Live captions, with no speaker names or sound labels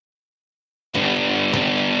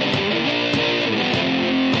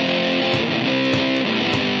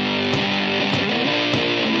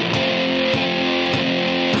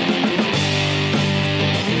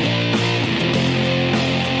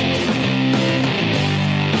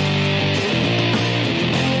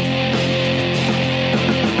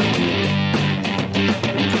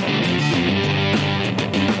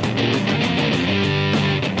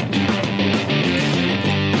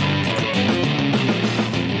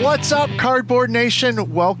What's up, Cardboard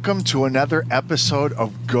Nation? Welcome to another episode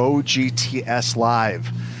of Go GTS Live,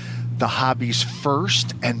 the hobby's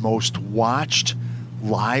first and most watched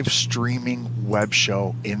live streaming web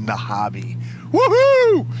show in the hobby.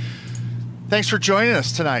 Woohoo! Thanks for joining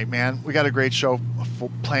us tonight, man. We got a great show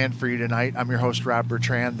planned for you tonight. I'm your host, Rob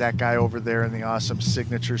Bertrand. That guy over there in the awesome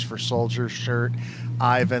Signatures for Soldiers shirt,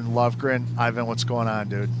 Ivan Lovegren. Ivan, what's going on,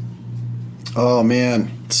 dude? Oh,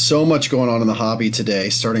 man. So much going on in the hobby today,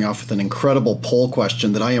 starting off with an incredible poll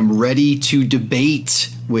question that I am ready to debate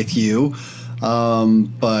with you.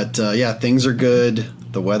 Yeah, things are good.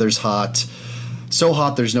 The weather's hot. So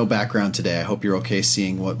hot there's no background today. I hope you're okay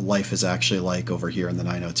seeing what life is actually like over here in the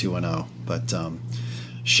 90210. But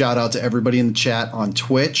shout out to everybody in the chat on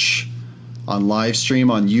Twitch, on live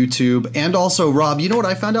stream, on YouTube. And also, Rob, you know what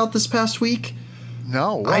I found out this past week?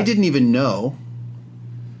 No. What? I didn't even know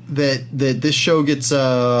that this show gets put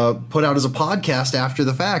out as a podcast after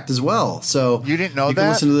the fact as well. So you didn't know you that? can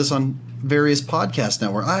listen to this on various podcast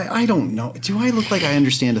networks. I don't know. Do I look like I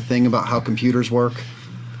understand a thing about how computers work?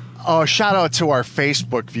 Oh, shout out to our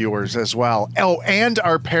Facebook viewers as well. Oh, and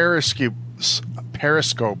our Periscope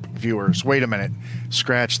viewers. Wait a minute.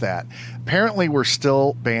 Scratch that. Apparently, we're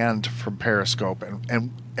still banned from Periscope.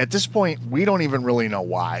 And at this point, we don't even really know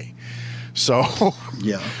why. So,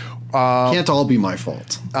 yeah. Can't all be my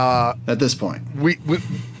fault at this point.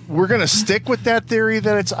 We're going to stick with that theory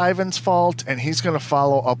that it's Ivan's fault, and he's going to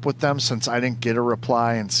follow up with them since I didn't get a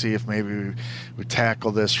reply and see if maybe we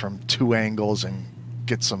tackle this from two angles and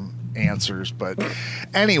get some answers. But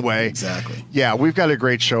anyway, exactly. Yeah, we've got a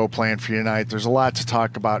great show planned for you tonight. There's a lot to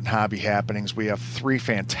talk about in hobby happenings. We have 3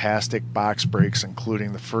 fantastic box breaks,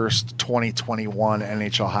 including the first 2021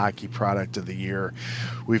 NHL hockey product of the year.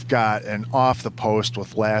 We've got an off the post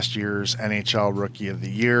with last year's NHL Rookie of the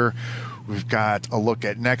Year. We've got a look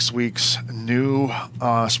at next week's new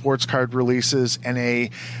sports card releases and a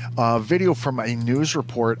video from a news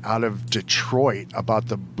report out of Detroit about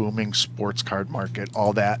the booming sports card market,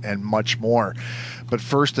 all that and much more. But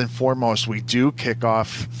first and foremost, we do kick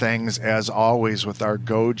off things, as always, with our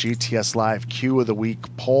Go GTS Live Q of the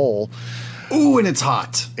Week poll. Ooh, and it's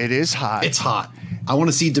hot. It is hot. It's hot. I want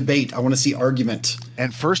to see debate. I want to see argument.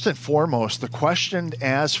 And first and foremost, the question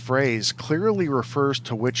as phrase clearly refers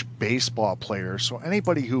to which baseball player. So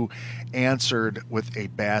anybody who answered with a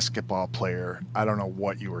basketball player, I don't know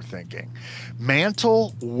what you were thinking.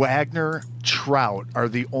 Mantle, Wagner, Trout are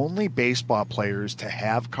the only baseball players to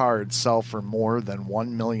have cards sell for more than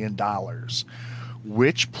 $1 million.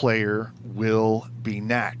 Which player will be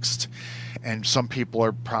next? And some people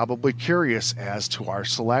are probably curious as to our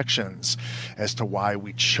selections, as to why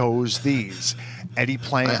we chose these. Eddie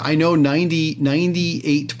Plank. I know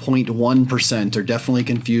 98.1% are definitely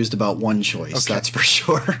confused about one choice. Okay. That's for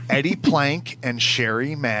sure. Eddie Plank and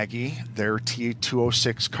Sherry Maggie, their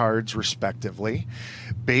T206 cards respectively.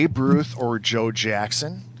 Babe Ruth or Joe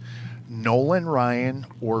Jackson. Nolan Ryan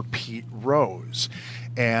or Pete Rose.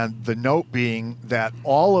 And the note being that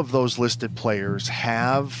all of those listed players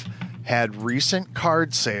have had recent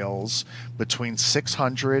card sales between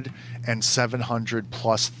 $600 and $700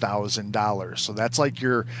 plus $1,000. So that's like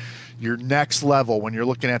your next level when you're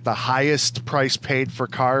looking at the highest price paid for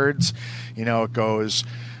cards. You know, it goes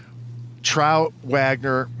Trout,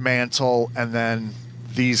 Wagner, Mantle, and then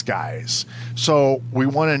these guys. So we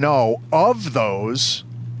want to know of those,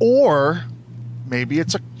 or maybe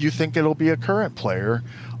you think it'll be a current player,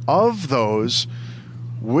 of those,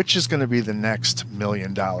 which is going to be the next $1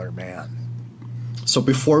 million man? So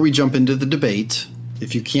before we jump into the debate,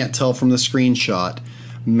 if you can't tell from the screenshot,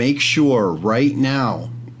 make sure right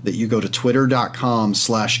now that you go to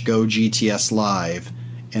twitter.com/GoGTSLive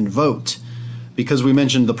and vote. Because we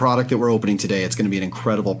mentioned the product that we're opening today, it's going to be an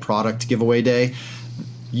incredible product giveaway day.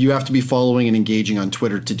 You have to be following and engaging on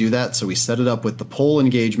Twitter to do that. So we set it up with the poll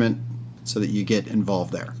engagement so that you get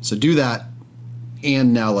involved there. So do that.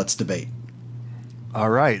 And now let's debate. All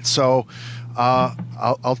right, so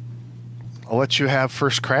I'll let you have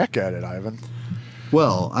first crack at it, Ivan.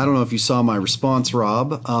 Well, I don't know if you saw my response,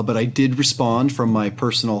 Rob, but I did respond from my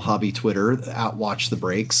personal hobby Twitter at Watch the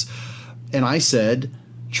Breaks, and I said,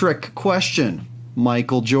 trick question,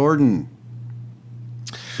 Michael Jordan.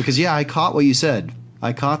 Because, yeah, I caught what you said.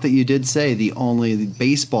 I caught that you did say the only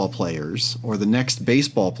baseball players or the next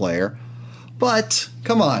baseball player, but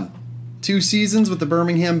come on. 2 seasons with the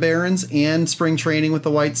Birmingham Barons and spring training with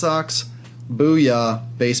the White Sox. Booyah,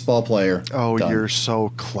 baseball player. Oh, Done. You're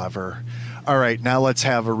so clever. All right, now let's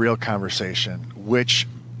have a real conversation. Which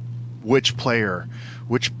player,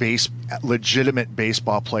 legitimate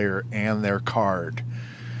baseball player and their card,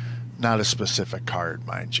 not a specific card,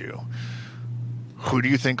 mind you, Who do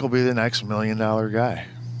you think will be the next $1 million guy?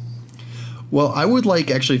 Well, I would like,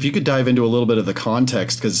 actually, if you could dive into a little bit of the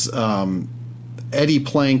context, because Eddie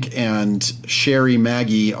Plank and Sherry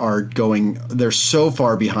Maggie they're so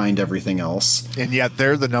far behind everything else. And yet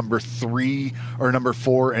they're the number 3 or number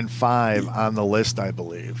 4 and 5 on the list, I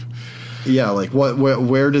believe. Yeah, like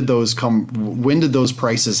where did those come? When did those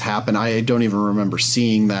prices happen? I don't even remember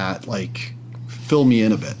seeing that. Like, fill me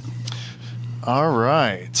in a bit. All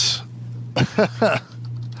right. There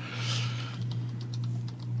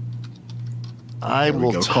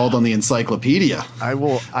we go. Called on the encyclopedia.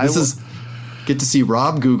 Get to see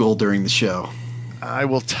Rob Google during the show. I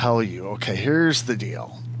will tell you. Okay, here's the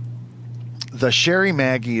deal. The Sherry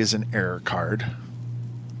Maggie is an error card.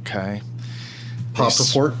 Okay. Pop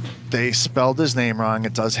report. They spelled his name wrong.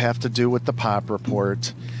 It does have to do with the pop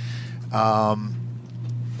report. But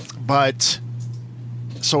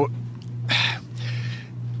so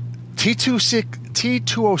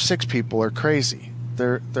T206 people are crazy.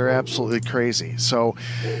 They're absolutely crazy. So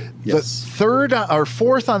yes. The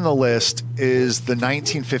fourth on the list is the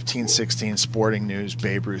 1915-16 Sporting News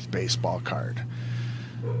Babe Ruth baseball card.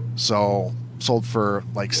 So sold for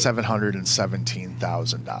like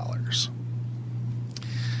 $717,000.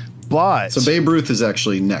 But so Babe Ruth is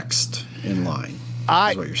actually next in line.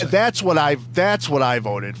 That's what I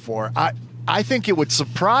voted for. I think it would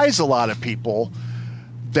surprise a lot of people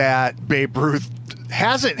that Babe Ruth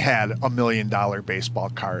hasn't had $1 million baseball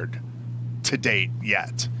card to date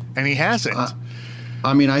yet, and he hasn't.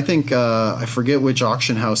 I mean, I think I forget which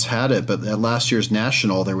auction house had it, but at last year's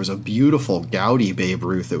National, there was a beautiful Gaudy Babe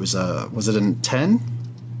Ruth. It was it in 10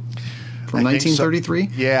 from 1933?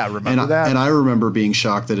 So. Yeah, I remember that. And I remember being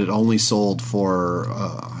shocked that it only sold for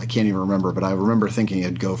I can't even remember, but I remember thinking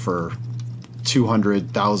it'd go for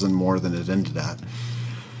 200,000 more than it ended at.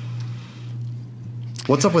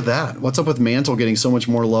 What's up with that? What's up with Mantle getting so much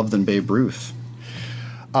more love than Babe Ruth?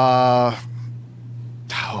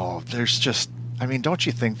 There's just, I mean, don't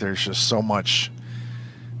you think there's just so much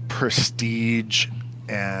prestige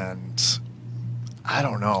and, I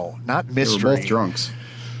don't know, not mystery. They were both drunks.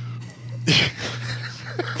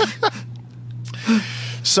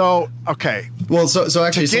 So, okay. Well, so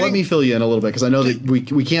actually, let me fill you in a little bit, because I know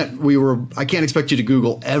that I can't expect you to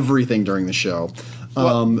Google everything during the show.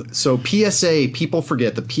 So PSA, people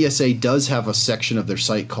forget the PSA does have a section of their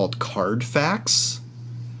site called Card Facts.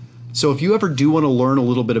 So if you ever do want to learn a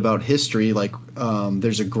little bit about history, like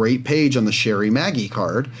there's a great page on the Sherry Maggie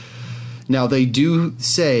card. Now, they do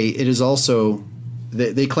say it is also,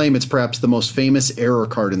 they claim it's perhaps the most famous error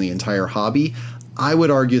card in the entire hobby. I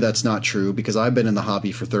would argue that's not true, because I've been in the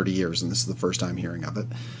hobby for 30 years and this is the first time hearing of it.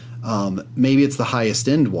 Maybe it's the highest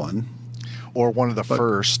end one. Or one of the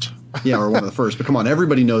first. Yeah, or one of the first. But come on,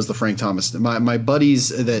 everybody knows the Frank Thomas. My buddies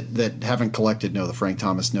that haven't collected know the Frank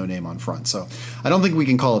Thomas no name on front. So I don't think we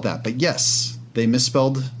can call it that. But yes, they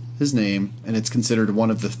misspelled his name, and it's considered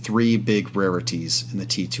one of the 3 big rarities in the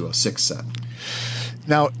T206 set.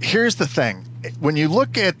 Now, here's the thing. When you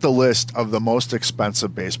look at the list of the most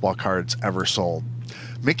expensive baseball cards ever sold,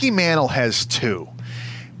 Mickey Mantle has 2.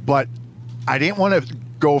 But I didn't want to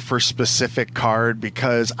go for specific card,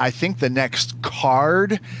 because I think the next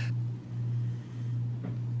card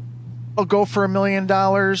will go for $1 million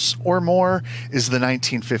or more is the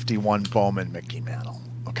 1951 Bowman Mickey Mantle.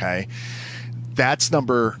 Okay, that's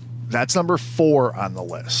number 4 on the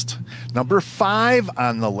list. Number 5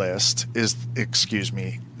 on the list is,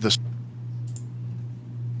 the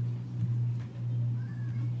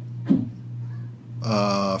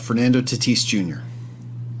Fernando Tatis Jr.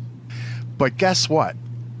 But guess what?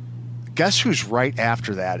 Guess who's right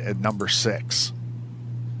after that at number 6?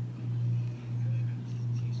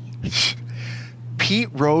 Pete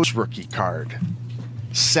Rose rookie card,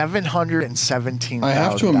 $717,000. I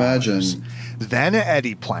have to imagine. Then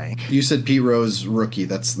Eddie Plank. You said Pete Rose rookie.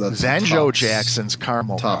 That's then Joe Jackson's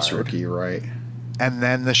Carmel Topps card. Rookie, right? And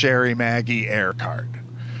then the Sherry Maggie Air card.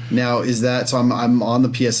 Now, is that so? I'm on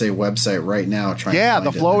the PSA website right now trying. Yeah, to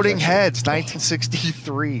the Floating Heads,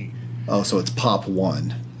 1963. Oh, so it's Pop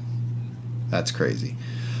 1. That's crazy.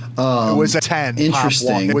 It was a 10.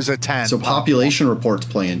 Interesting. It was a 10. So population reports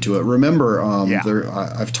play into it. Remember,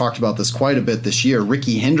 I've talked about this quite a bit this year.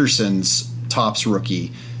 Ricky Henderson's Topps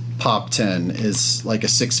rookie Pop 10 is like a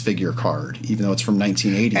 6-figure card, even though it's from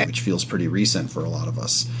 1980, which feels pretty recent for a lot of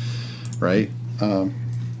us, right?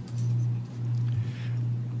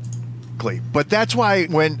 But that's why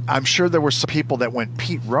when I'm sure there were some people that went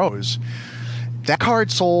Pete Rose, that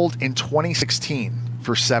card sold in 2016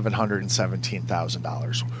 for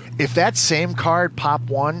 $717,000. If that same card, Pop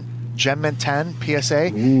 1, Gem Mint 10, PSA,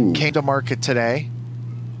 came to market today.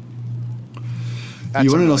 That's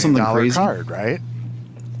You a want to know something $1 million crazy? card, right?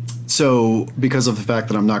 So, because of the fact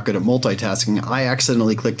that I'm not good at multitasking, I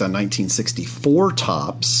accidentally clicked on 1964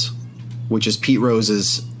 Tops, which is Pete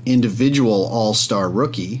Rose's individual All-Star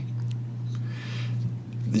rookie.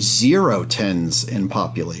 0 10s in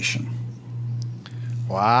population.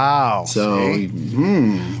 Wow. So, see?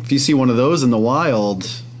 if you see one of those in the wild,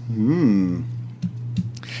 Can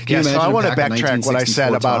you Yeah, so imagine I a want to pack of backtrack what I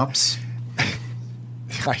said 1964 about. Tops?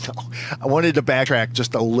 I know. I wanted to backtrack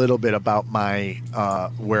just a little bit about my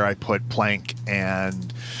where I put Plank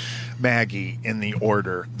and Maggie in the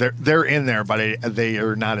order. They're in there, but they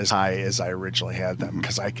are not as high as I originally had them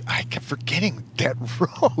because I kept forgetting that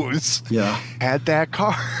Rose had that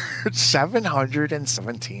card.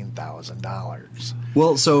 $717,000.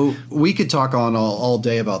 Well, so we could talk on all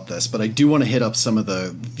day about this, but I do want to hit up some of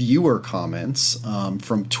the viewer comments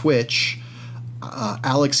from Twitch.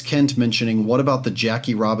 Alex Kent mentioning, what about the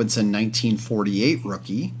Jackie Robinson 1948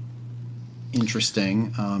 rookie?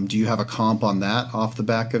 Interesting. Do you have a comp on that off the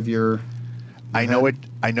back of your I know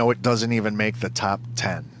it doesn't even make the top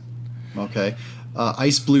 10. Okay.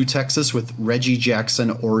 Ice Blue Texas with Reggie Jackson,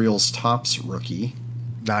 Orioles Tops rookie.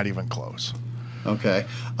 Not even close. Okay.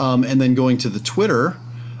 And then going to the Twitter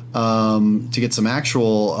to get some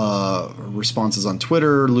actual responses on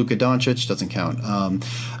Twitter. Luka Doncic doesn't count.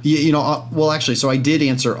 Well, actually, so I did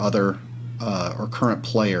answer other or current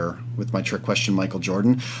player with my trick question, Michael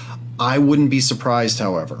Jordan. I wouldn't be surprised,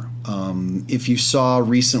 however, if you saw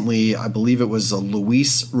recently, I believe it was a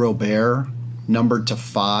Luis Robert numbered to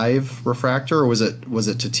 5 refractor, or was it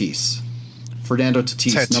Tatis? Fernando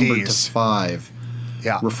Tatis numbered to 5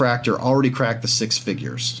 refractor, already cracked the 6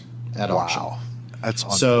 figures at auction. Wow. That's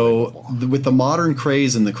so unbelievable. with the modern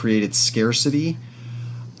craze and the created scarcity,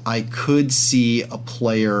 I could see a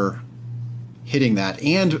player hitting that.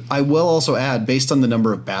 And I will also add, based on the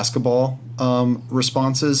number of basketball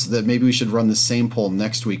responses, that maybe we should run the same poll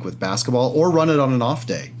next week with basketball, or run it on an off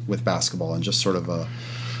day with basketball and just sort of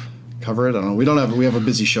cover it. I don't know. We have a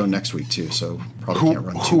busy show next week too, so probably can't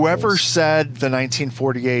run two whoever polls. said the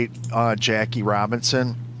 1948 Jackie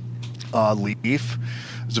Robinson Leaf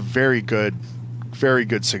is a very good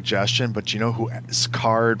suggestion. But you know whose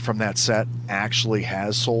card from that set actually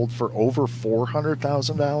has sold for over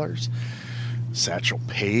 $400,000? Satchel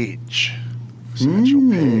Paige.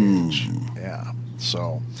 Page. Yeah.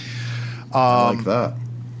 So I like that.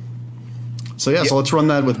 So so let's run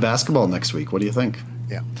that with basketball next week. What do you think?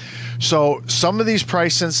 Yeah. So some of these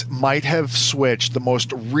prices might have switched. The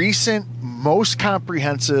most recent, most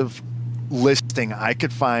comprehensive listing I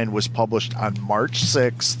could find was published on March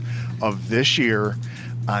 6th of this year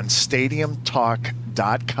on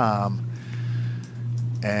stadiumtalk.com.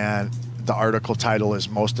 And the article title is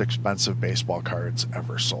Most Expensive Baseball Cards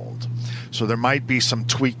Ever Sold. So there might be some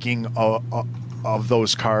tweaking of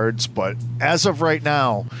those cards, but as of right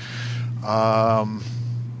now, I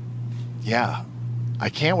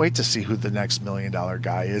can't wait to see who the next $1 million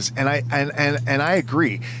guy is. And I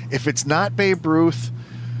agree. If it's not Babe Ruth,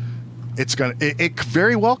 it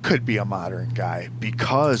very well could be a modern guy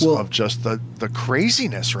because of just the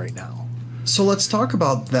craziness right now. So let's talk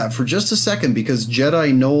about that for just a second, because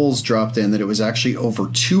Jedi Knowles dropped in that it was actually over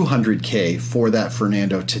 $200K for that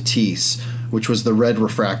Fernando Tatis, which was the red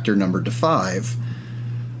refractor numbered to 5.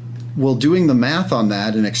 Well, doing the math on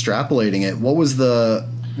that and extrapolating it,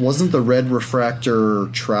 wasn't the red refractor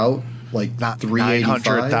Trout like Not 385?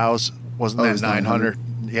 900,000? Wasn't that 900?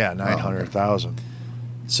 900? Yeah, 900,000.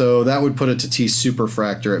 So that would put a Tatis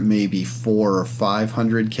superfractor at maybe 400 or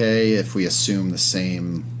 500K if we assume the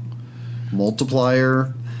same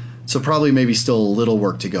multiplier. So probably maybe still a little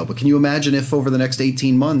work to go. But can you imagine if over the next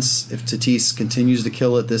 18 months, if Tatis continues to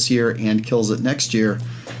kill it this year and kills it next year,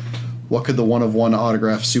 what could the one-of-one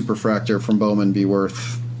autograph superfractor from Bowman be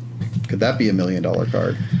worth? Could that be $1 million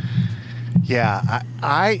card? Yeah,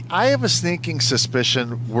 I have a sneaking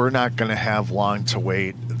suspicion we're not going to have long to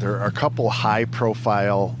wait. There are a couple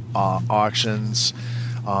high-profile auctions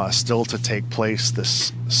still to take place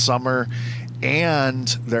this summer, and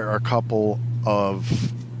there are a couple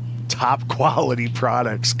of top quality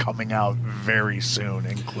products coming out very soon,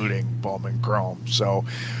 including Bowman Chrome. So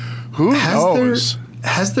who knows?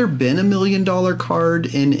 Has there been $1 million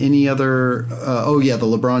card in any other? The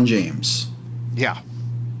LeBron James. Yeah.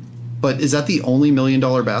 But is that the only $1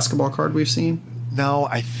 million basketball card we've seen? No,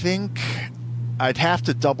 I think I'd have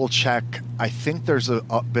to double check. I think there's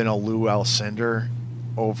been a Lou Alcindor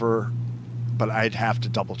over, but I'd have to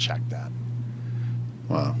double check that.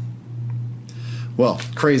 Wow. Well,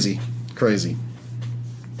 crazy.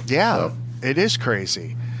 Yeah, So. It is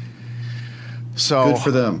crazy. So Good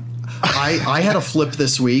for them. I had a flip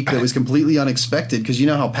this week that was completely unexpected because you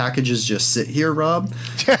know how packages just sit here, Rob?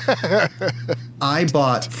 I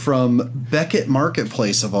bought from Beckett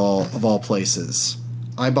Marketplace of all places.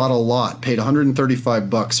 I bought a lot, paid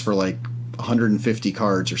 $135 for like 150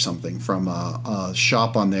 cards or something from a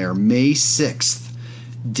shop on there. May 6th,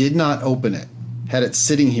 did not open it. Had it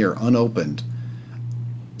sitting here unopened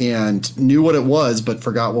and knew what it was but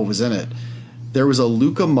forgot what was in it. There was a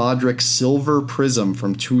Luka Modric silver prism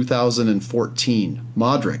from 2014.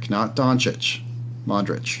 Modric, not Doncic.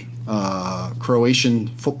 Modric, Croatian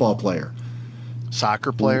football player.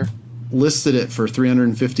 Soccer player? Listed it for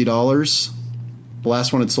 $350. The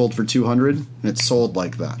last one had sold for $200, and it sold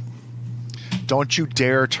like that. Don't you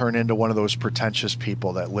dare turn into one of those pretentious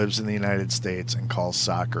people that lives in the United States and calls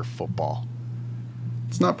soccer football.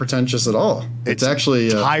 It's not pretentious at all. It's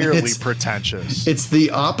actually entirely pretentious. It's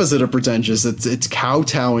the opposite of pretentious. It's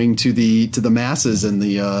kowtowing to the masses and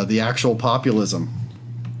the actual populism.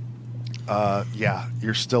 Yeah,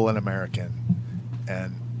 you're still an American,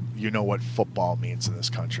 and you know what football means in this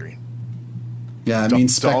country. Yeah, it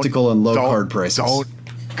means spectacle and low card prices. Don't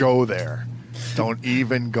go there. Don't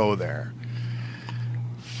even go there.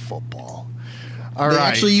 Football. They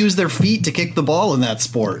actually use their feet to kick the ball in that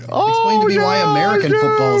sport. Explain to me why American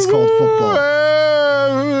football is called football.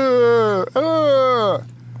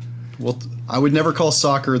 Well, I would never call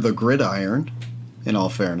soccer the gridiron, in all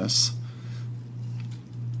fairness.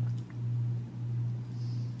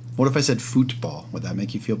 What if I said football? Would that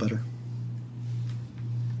make you feel better?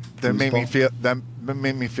 That made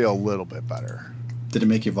me feel a little bit better. Did it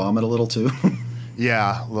make you vomit a little too?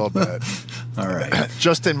 Yeah, a little bit. All right.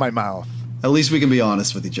 Just in my mouth. At least we can be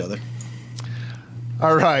honest with each other.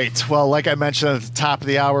 All right. Well, like I mentioned at the top of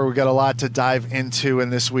the hour, we got a lot to dive into in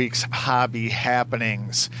this week's hobby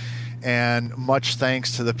happenings. And much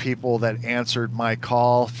thanks to the people that answered my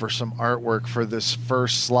call for some artwork for this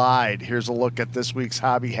first slide. Here's a look at this week's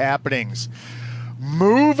hobby happenings.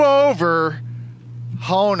 Move over,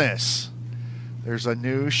 Honus. There's a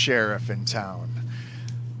new sheriff in town.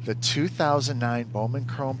 The 2009 Bowman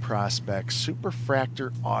Chrome Prospect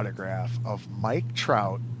Superfractor autograph of Mike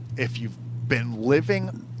Trout, if you've been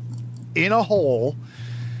living in a hole,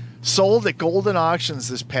 sold at Golden Auctions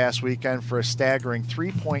this past weekend for a staggering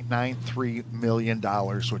 $3.93 million,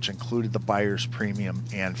 which included the buyer's premium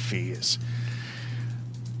and fees.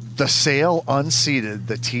 The sale unseated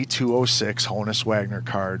the T206 Honus Wagner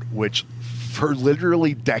card, which for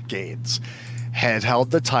literally decades had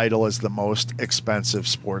held the title as the most expensive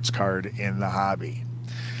sports card in the hobby.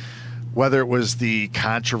 Whether it was the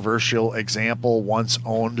controversial example once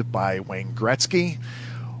owned by Wayne Gretzky,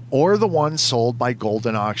 or the one sold by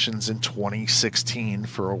Golden Auctions in 2016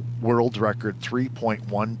 for a world record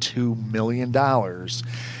 $3.12 million,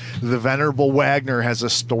 the venerable Wagner has a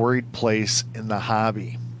storied place in the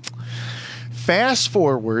hobby. Fast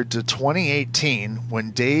forward to 2018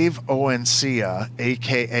 when Dave Oencia,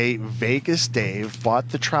 a.k.a. Vegas Dave, bought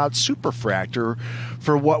the Trout Superfractor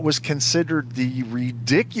for what was considered the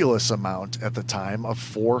ridiculous amount at the time of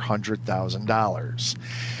 $400,000.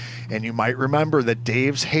 And you might remember that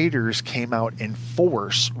Dave's haters came out in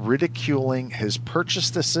force ridiculing his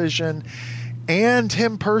purchase decision and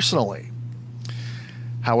him personally.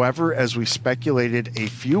 However, as we speculated a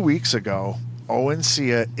few weeks ago,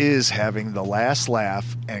 Oencia is having the last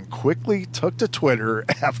laugh and quickly took to Twitter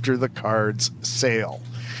after the card's sale.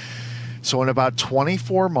 So in about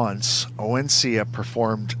 24 months, Oencia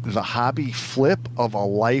performed the hobby flip of a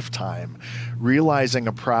lifetime, realizing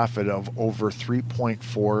a profit of over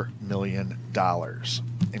 $3.4 million.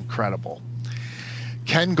 Incredible.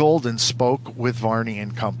 Ken Golden spoke with Varney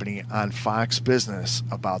and Company on Fox Business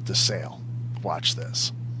about the sale. Watch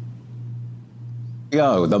this.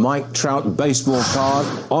 Go. The Mike Trout baseball card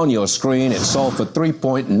on your screen. It sold for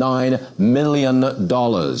 $3.9 million.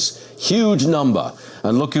 Huge number.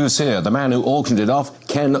 And look who's here, the man who auctioned it off,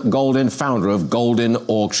 Ken Golden, founder of Golden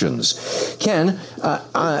Auctions. Ken,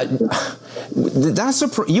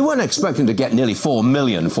 you weren't expecting to get nearly $4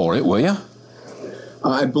 million for it, were you?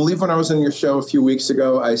 I believe when I was on your show a few weeks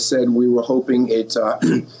ago, I said we were hoping it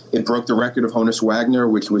it broke the record of Honus Wagner,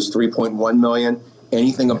 which was $3.1 million.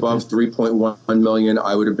 Anything above $3.1 million,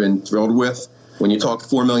 I would have been thrilled with. When you talk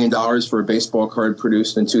 $4 million for a baseball card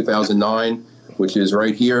produced in 2009, which is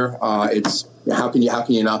right here, it's how can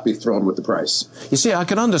you not be thrilled with the price? You see, I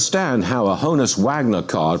can understand how a Honus Wagner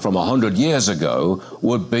card from 100 years ago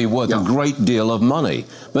would be worth a great deal of money.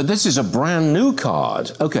 But this is a brand new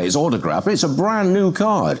card. Okay, it's autographed, but it's a brand new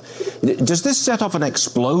card. Does this set off an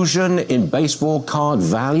explosion in baseball card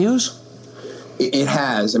values? It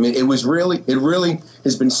has. I mean, it really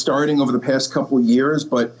has been starting over the past couple of years,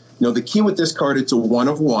 but the key with this card, it's a one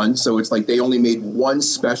of one. So it's like they only made one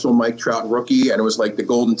special Mike Trout rookie, and it was like the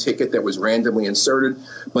golden ticket that was randomly inserted.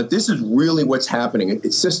 But this is really what's happening.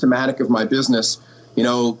 It's systematic of my business.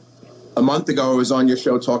 A month ago, I was on your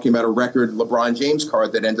show talking about a record LeBron James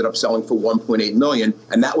card that ended up selling for $1.8 million,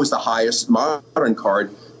 and that was the highest modern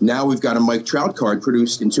card. Now we've got a Mike Trout card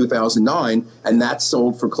produced in 2009, and that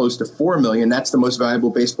sold for close to $4 million. That's the most valuable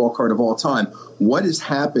baseball card of all time. What has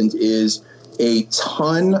happened is a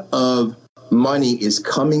ton of money is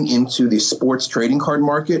coming into the sports trading card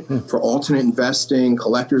market for alternate investing,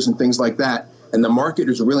 collectors, and things like that, and the market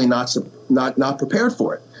is really not prepared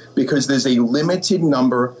for it, because there's a limited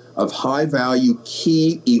number of high-value,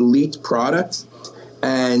 key, elite products,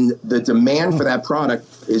 and the demand for that product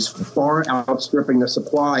is far outstripping the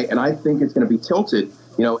supply. And I think it's going to be tilted,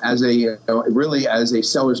 as a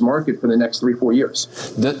seller's market for the next 3-4 years.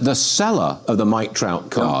 The seller of the Mike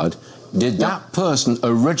Trout card, did that person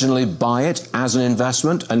originally buy it as an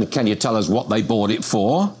investment? And can you tell us what they bought it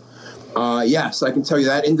for? Yes, I can tell you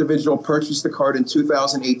that individual purchased the card in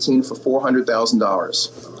 2018 for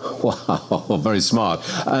 $400,000. Wow, very smart.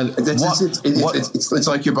 And it's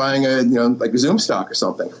like you're buying a Zoom stock or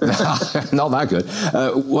something. Not that good.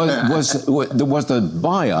 Was the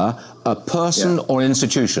buyer a person or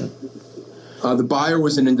institution? The buyer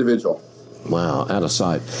was an individual. Wow, out of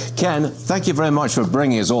sight. Ken, thank you very much for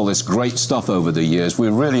bringing us all this great stuff over the years. We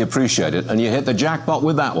really appreciate it. And you hit the jackpot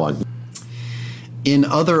with that one. In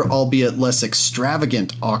other, albeit less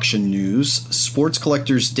extravagant auction news, Sports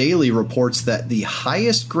Collectors Daily reports that the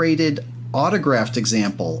highest graded autographed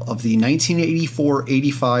example of the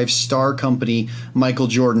 1984-85 Star Company Michael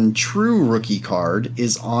Jordan True Rookie card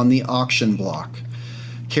is on the auction block.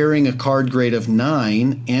 Carrying a card grade of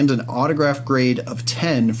 9 and an autograph grade of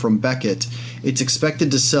 10 from Beckett, it's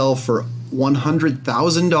expected to sell for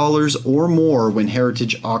 $100,000 or more when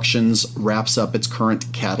Heritage Auctions wraps up its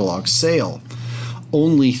current catalog sale.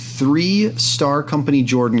 Only 3 Star Company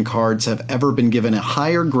Jordan cards have ever been given a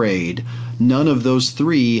higher grade. None of those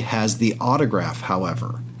 3 has the autograph,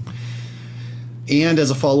 however. And as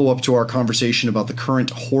a follow-up to our conversation about the current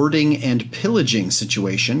hoarding and pillaging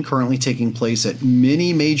situation currently taking place at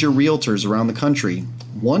many major realtors around the country,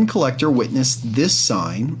 one collector witnessed this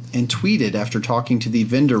sign and tweeted after talking to the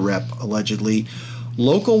vendor rep, allegedly,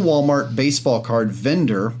 "Local Walmart baseball card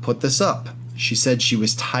vendor put this up. She said she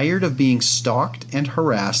was tired of being stalked and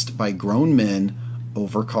harassed by grown men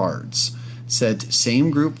over cards. Said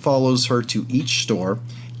same group follows her to each store.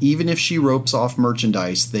 Even if she ropes off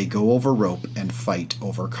merchandise, they go over rope and fight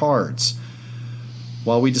over cards."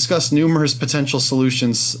 While we discuss numerous potential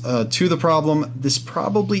solutions to the problem, this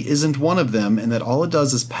probably isn't one of them, and that all it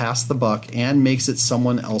does is pass the buck and makes it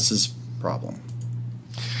someone else's problem.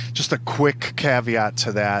 Just a quick caveat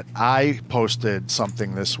to that. I posted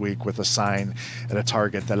something this week with a sign at a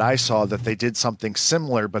Target that I saw that they did something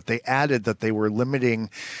similar, but they added that they were limiting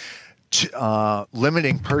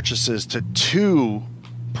purchases to 2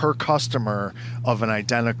 per customer of an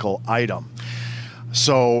identical item.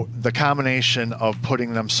 So the combination of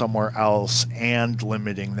putting them somewhere else and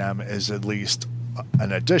limiting them is at least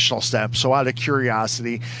an additional step. So out of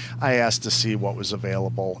curiosity, I asked to see what was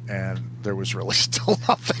available, and there was really still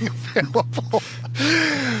nothing available.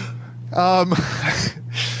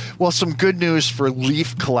 Well, some good news for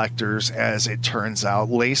Leaf collectors, as it turns out.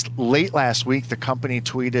 Late last week, the company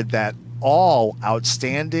tweeted that all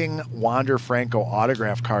outstanding Wander Franco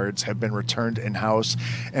autograph cards have been returned in-house,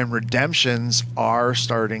 and redemptions are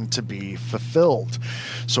starting to be fulfilled.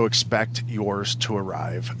 So expect yours to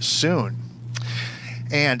arrive soon.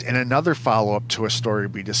 And in another follow-up to a story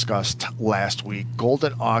we discussed last week,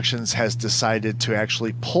 Golden Auctions has decided to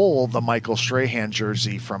actually pull the Michael Strahan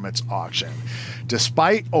jersey from its auction.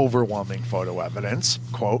 Despite overwhelming photo evidence,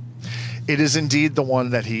 quote, "It is indeed the one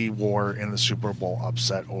that he wore in the Super Bowl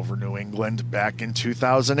upset over New England back in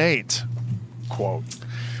 2008, quote."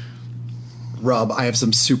 Rob, I have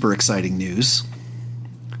some super exciting news.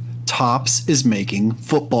 Topps is making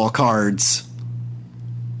football cards.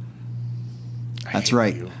 That's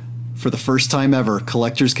right. For the first time ever,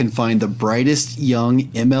 collectors can find the brightest young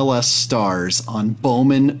MLS stars on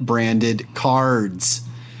Bowman branded cards.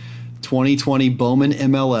 2020 Bowman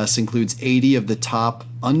MLS includes 80 of the top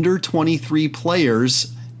under 23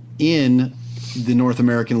 players in the North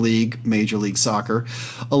American League, Major League Soccer,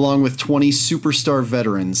 along with 20 superstar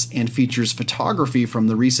veterans, and features photography from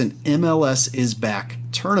the recent MLS Is Back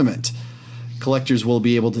tournament. Collectors will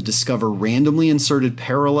be able to discover randomly inserted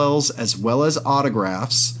parallels as well as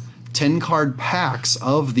autographs. 10-card packs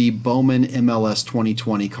of the Bowman MLS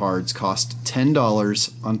 2020 cards cost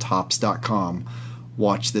 $10 on Topps.com.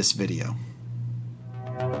 Watch this video.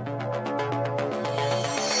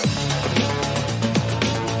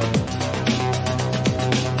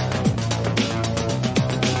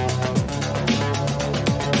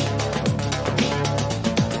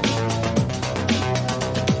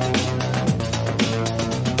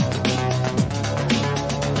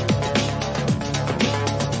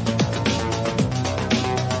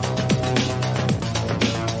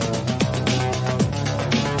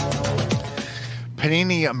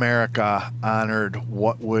 Panini America honored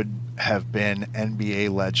what would have been NBA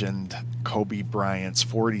legend Kobe Bryant's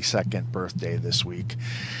 42nd birthday this week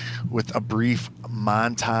with a brief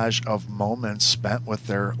montage of moments spent with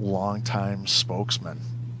their longtime spokesman.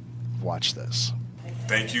 Watch this.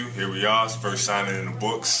 Thank you. Here we are. First signing in the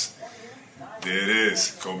books. There it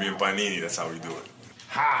is. Kobe and Panini. That's how we do it.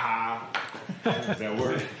 Ha ha. Does that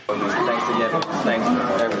work? Thanks again. Thanks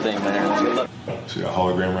for everything, man. See that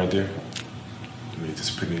hologram right there? I mean,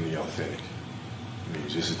 this Panini authentic. I mean,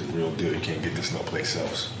 this is the real deal. You can't get this no place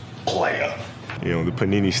else. Player. You know, the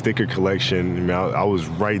Panini sticker collection, I mean, I was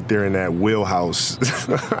right there in that wheelhouse,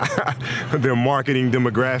 their marketing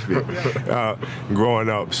demographic growing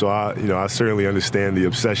up. So, I certainly understand the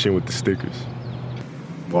obsession with the stickers.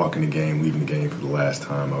 Walking the game, leaving the game for the last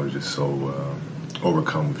time, I was just so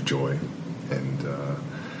overcome with joy and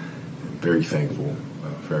very thankful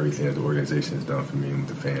for everything that the organization has done for me and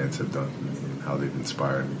what the fans have done for me and how they've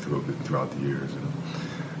inspired me throughout the years. And,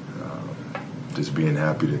 just being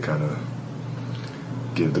happy to kind of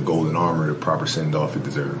give the Golden Armor the proper send-off it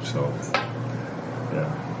deserves. So,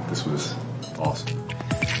 yeah, this was awesome.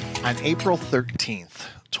 On April 13th,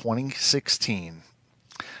 2016,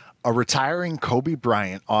 a retiring Kobe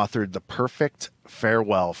Bryant authored the perfect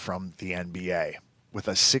farewell from the NBA with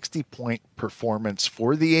a 60-point performance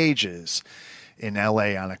for the ages in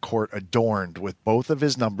LA on a court adorned with both of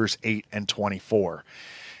his numbers 8 and 24.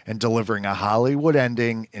 And delivering a Hollywood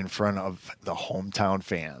ending in front of the hometown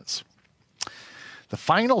fans. The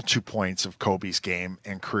final 2 points of Kobe's game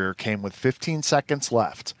and career came with 15 seconds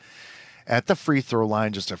left at the free throw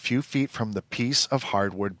line just a few feet from the piece of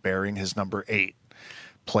hardwood bearing his number 8,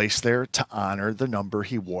 placed there to honor the number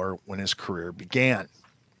he wore when his career began.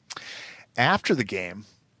 After the game,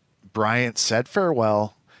 Bryant said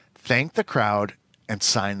farewell, thanked the crowd, and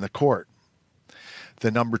signed the court. The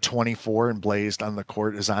number 24 emblazed on the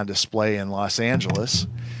court is on display in Los Angeles.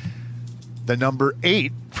 The number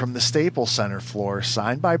 8 from the Staples Center floor,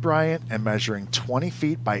 signed by Bryant and measuring 20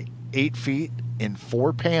 feet by 8 feet in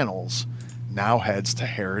 4 panels, now heads to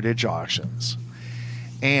Heritage Auctions.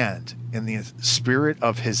 And in the spirit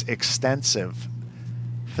of his extensive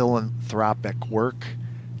philanthropic work,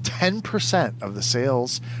 10% of the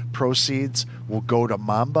sales proceeds will go to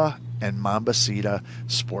Mamba and Mambacita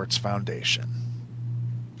Sports Foundation.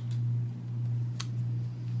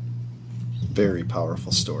 Very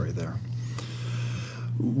powerful story there.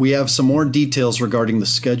 We have some more details regarding the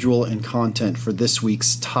schedule and content for this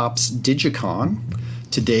week's Topps Digicon.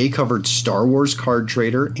 Today covered Star Wars Card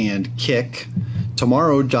Trader and Kick.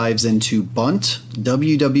 Tomorrow dives into Bunt,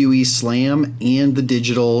 WWE Slam, and the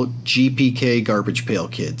digital GPK Garbage Pail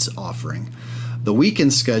Kids offering. The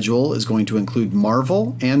weekend schedule is going to include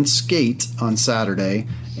Marvel and Skate on Saturday,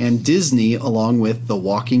 and Disney along with The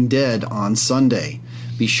Walking Dead on Sunday.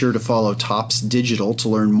 Be sure to follow Topps Digital to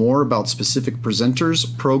learn more about specific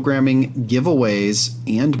presenters, programming, giveaways,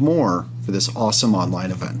 and more for this awesome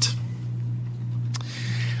online event.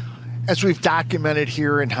 As we've documented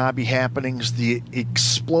here in Hobby Happenings, the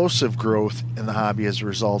explosive growth in the hobby has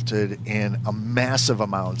resulted in a massive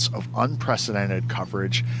amounts of unprecedented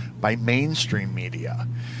coverage by mainstream media.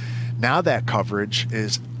 Now that coverage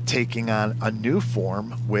is taking on a new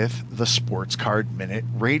form with the Sports Card Minute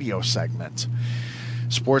radio segment.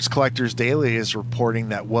 Sports Collectors Daily is reporting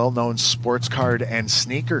that well-known sports card and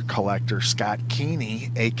sneaker collector Scott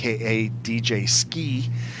Keeney, aka DJ Ski,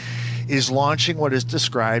 is launching what is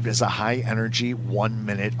described as a high-energy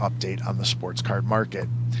 1-minute update on the sports card market.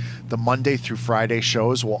 The Monday through Friday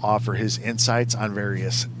shows will offer his insights on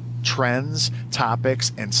various trends,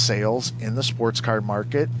 topics, and sales in the sports card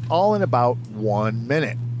market, all in about 1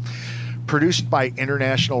 minute. Produced by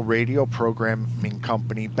international radio programming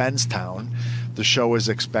company Benstown, the show is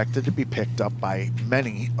expected to be picked up by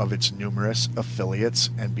many of its numerous affiliates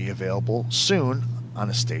and be available soon on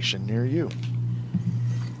a station near you.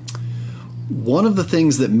 One of the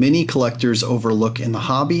things that many collectors overlook in the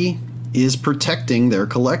hobby is protecting their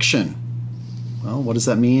collection. Well, what does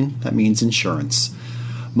that mean? That means insurance.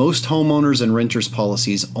 Most homeowners and renters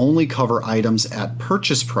policies only cover items at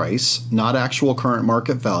purchase price, not actual current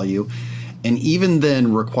market value, and even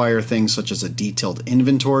then require things such as a detailed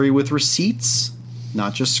inventory with receipts,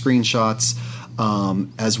 not just screenshots,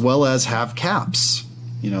 as well as have caps,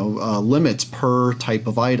 limits per type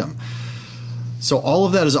of item. So all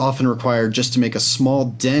of that is often required just to make a small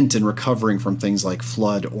dent in recovering from things like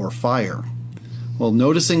flood or fire. Well,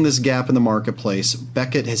 noticing this gap in the marketplace,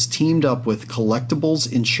 Beckett has teamed up with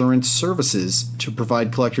Collectibles Insurance Services to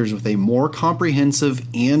provide collectors with a more comprehensive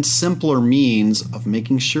and simpler means of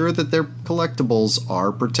making sure that their collectibles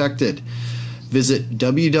are protected. Visit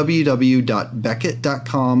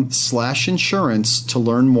www.beckett.com/insurance to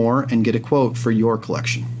learn more and get a quote for your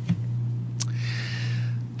collection.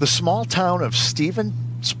 The small town of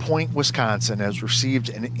Stevens Point, Wisconsin has received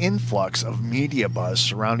an influx of media buzz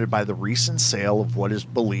surrounded by the recent sale of what is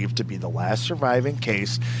believed to be the last surviving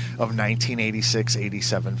case of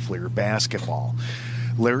 1986-87 Fleer basketball.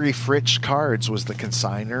 Larry Fritsch Cards was the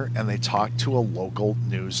consignor, and they talked to a local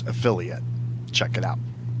news affiliate. Check it out.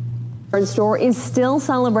 Card store is still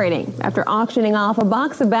celebrating after auctioning off a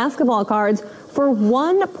box of basketball cards for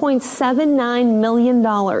 $1.79 million.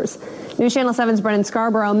 News Channel 7's Brendan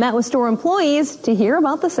Scarborough met with store employees to hear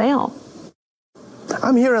about the sale.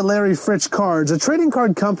 I'm here at Larry Fritsch Cards, a trading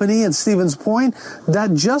card company in Stevens Point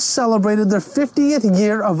that just celebrated their 50th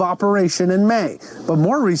year of operation in May. But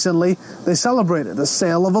more recently, they celebrated the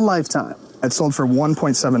sale of a lifetime. It sold for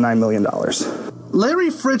 $1.79 million. Larry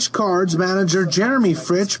Fritsch Cards manager Jeremy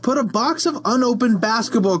Fritsch put a box of unopened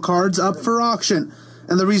basketball cards up for auction.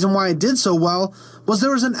 And the reason why it did so well was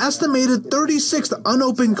there was an estimated 36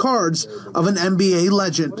 unopened cards of an NBA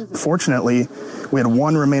legend. Fortunately, we had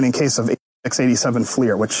one remaining case of 86-87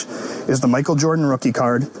 Fleer, which is the Michael Jordan rookie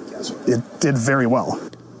card. It did very well.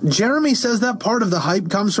 Jeremy says that part of the hype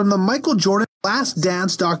comes from the Michael Jordan Last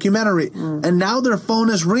Dance documentary, and now their phone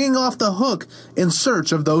is ringing off the hook in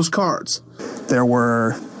search of those cards. There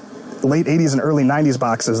were late 80s and early 90s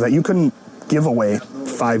boxes that you couldn't give away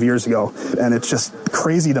 5 years ago, and it's just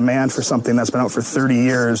crazy demand for something that's been out for 30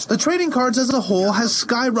 years. The trading cards as a whole has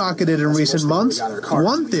skyrocketed in recent months.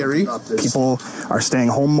 One theory: people are staying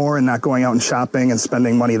home more and not going out and shopping and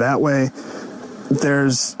spending money that way.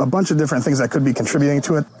 There's a bunch of different things that could be contributing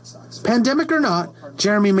to it. Pandemic or not,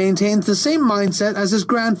 Jeremy maintains the same mindset as his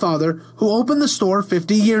grandfather, who opened the store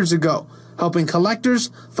 50 years ago, helping collectors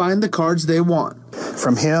find the cards they want.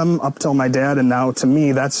 From him up till my dad and now to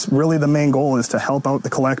me, that's really the main goal, is to help out the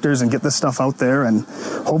collectors and get this stuff out there. And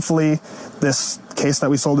hopefully this case that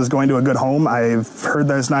we sold is going to a good home. I've heard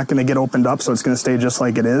that it's not going to get opened up, so it's going to stay just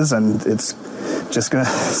like it is, and it's just going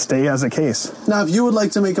to stay as a case. Now, if you would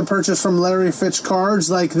like to make a purchase from Larry Fritsch Cards,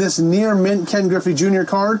 like this near mint Ken Griffey Jr.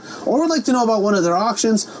 card, or would like to know about one of their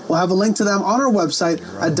auctions, we'll have a link to them on our website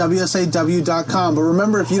at wsaw.com. But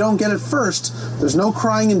remember, if you don't get it first, there's no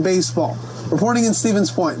crying in baseball. Reporting in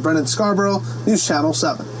Stevens Point, Brendan Scarborough, News Channel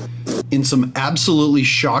 7. In some absolutely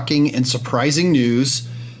shocking and surprising news,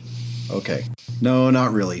 okay, no,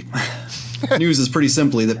 not really. News is pretty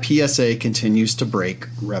simply that PSA continues to break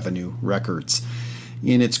revenue records.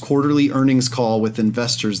 In its quarterly earnings call with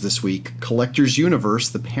investors this week, Collectors Universe,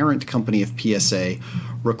 the parent company of PSA,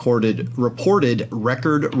 reported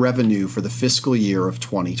record revenue for the fiscal year of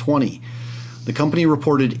 2020. The company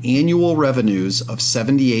reported annual revenues of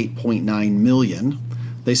 $78.9 million.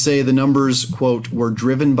 They say the numbers, quote, were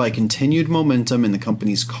driven by continued momentum in the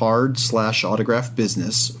company's card/autograph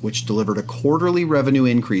business, which delivered a quarterly revenue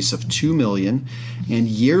increase of $2 million and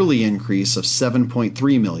yearly increase of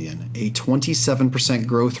 $7.3 million, a 27%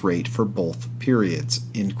 growth rate for both periods,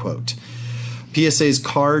 end quote. PSA's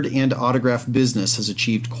card and autograph business has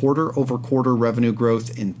achieved quarter-over-quarter revenue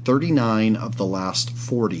growth in 39 of the last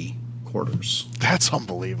 40 quarters. That's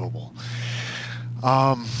unbelievable.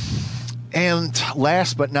 And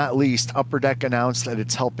last but not least, Upper Deck announced that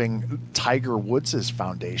it's helping Tiger Woods'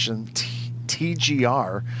 foundation,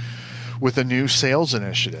 TGR, with a new sales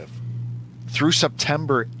initiative. Through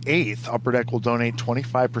September 8th, Upper Deck will donate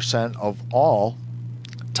 25% of all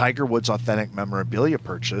Tiger Woods authentic memorabilia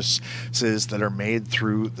purchases that are made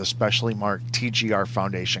through the specially marked TGR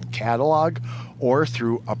Foundation catalog or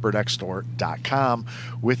through upperdeckstore.com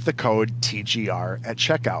with the code TGR at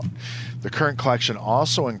checkout. The current collection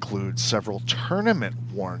also includes several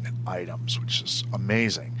tournament-worn items, which is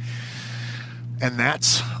amazing. And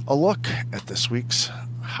that's a look at this week's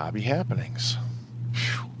hobby happenings.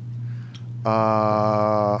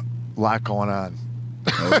 Lot going on.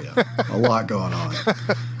 Oh, yeah. A lot going on,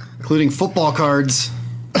 including football cards.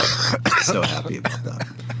 So happy about that.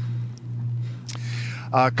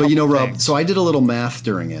 But you know, Rob, so I did a little math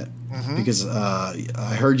during it because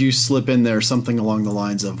I heard you slip in there something along the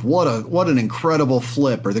lines of what an incredible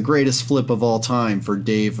flip, or the greatest flip of all time for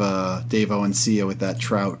Dave Oencia with that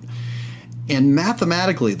trout. And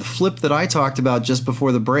mathematically, the flip that I talked about just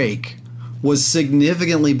before the break was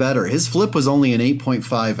significantly better. His flip was only an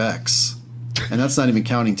 8.5x. And that's not even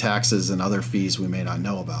counting taxes and other fees we may not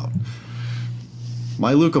know about.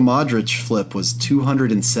 My Luka Modric flip was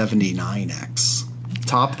 279x.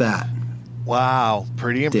 Top that. Wow,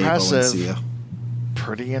 pretty impressive.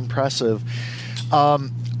 Pretty impressive.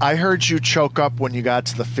 I heard you choke up when you got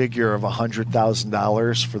to the figure of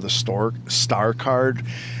 $100,000 for the star card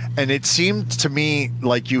And it seemed to me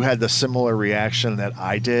like you had the similar reaction that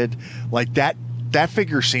I did. Like that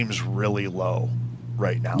figure seems really low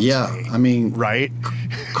right now. Yeah, to me, I mean, right?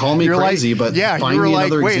 Call me crazy, but yeah, find you were me like,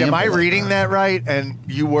 another wait, am I example reading like that right? And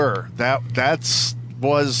you were. That's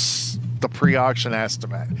was the pre-auction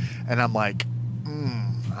estimate, and I'm like,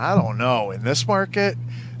 I don't know. In this market,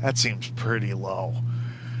 that seems pretty low.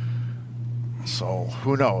 So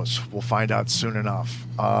who knows? We'll find out soon enough.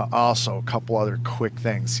 Also, a couple other quick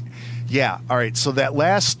things. Yeah, all right. So that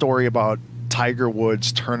last story about Tiger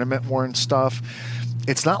Woods tournament worn stuff,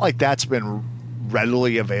 it's not like that's been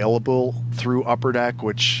readily available through Upper Deck,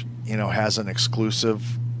 which, you know, has an exclusive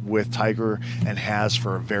with Tiger and has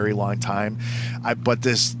for a very long time. But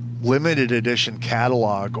this limited edition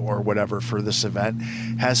catalog or whatever for this event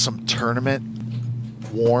has some tournament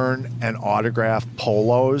worn and autographed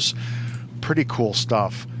polos. Pretty cool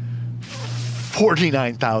stuff.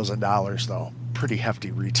 $49,000 though. Pretty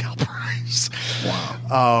hefty retail price.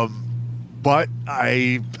 Wow. But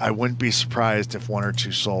I wouldn't be surprised if one or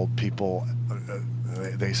two sold. People,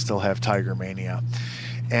 they still have Tiger Mania.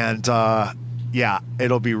 And yeah,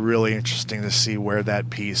 it'll be really interesting to see where that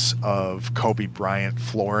piece of Kobe Bryant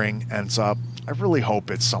flooring ends up. I really hope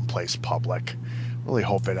it's someplace public. Really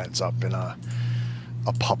hope it ends up in a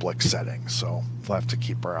public setting. So we'll have to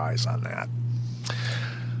keep our eyes on that.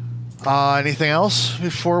 Anything else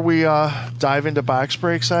before we dive into box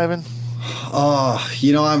breaks, Ivan?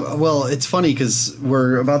 You know, well, it's funny because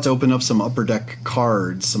we're about to open up some Upper Deck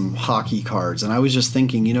cards, some hockey cards, and I was just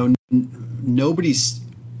thinking, you know, nobody's,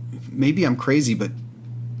 maybe I'm crazy, but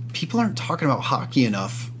people aren't talking about hockey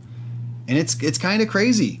enough, and it's kind of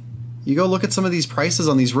crazy. You go look at some of these prices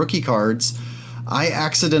on these rookie cards. I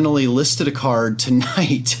accidentally listed a card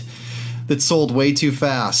tonight that sold way too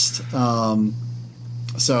fast.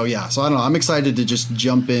 So I don't know. I'm excited to just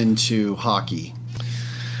jump into hockey.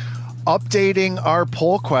 Updating our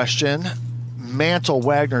poll question, Mantle,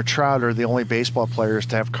 Wagner, Trout are the only baseball players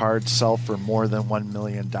to have cards sell for more than $1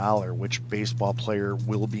 million. Which baseball player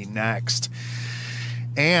will be next?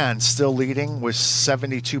 And still leading with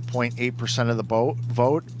 72.8% of the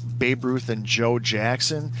vote, Babe Ruth and Joe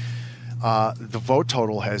Jackson. The vote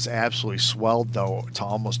total has absolutely swelled, though, to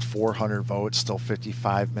almost 400 votes, still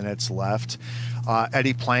 55 minutes left.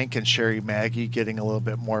 Eddie Plank and Sherry Maggie getting a little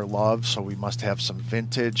bit more love, so we must have some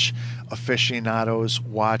vintage aficionados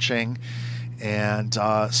watching. And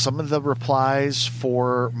some of the replies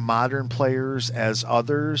for modern players as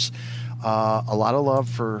others. A lot of love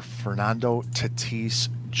for Fernando Tatis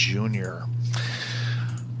Jr.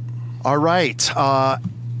 All right.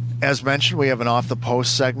 As mentioned, we have an Off the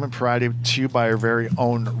Post segment provided to you by our very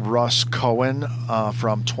own Russ Cohen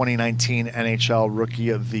from 2019 NHL Rookie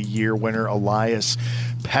of the Year winner Elias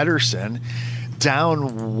Pettersson.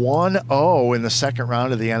 Down 1-0 in the second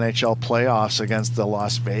round of the NHL playoffs against the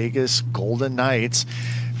Las Vegas Golden Knights.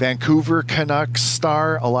 Vancouver Canucks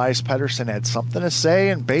star Elias Pettersson had something to say,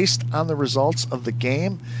 and based on the results of the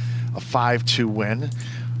game, a 5-2 win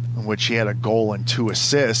in which he had a goal and 2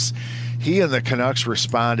 assists, he and the Canucks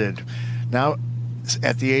responded. Now,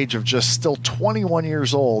 at the age of just still 21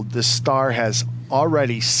 years old, this star has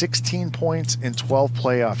already 16 points in 12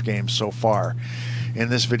 playoff games so far. In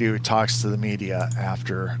this video, he talks to the media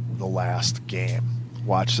after the last game.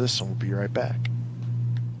 Watch this, and we'll be right back.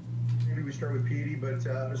 Maybe we start with Petey, but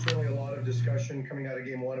there's certainly a lot of discussion coming out of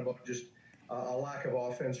Game 1 about just a lack of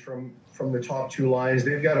offense from the top two lines.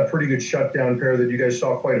 They've got a pretty good shutdown pair that you guys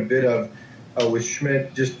saw quite a bit of. With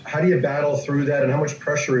Schmidt, just how do you battle through that, and how much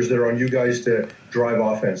pressure is there on you guys to drive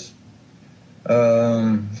offense?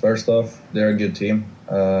 First off, they're a good team,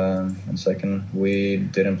 and second, we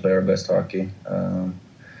didn't play our best hockey,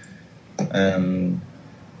 and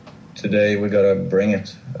today we gotta bring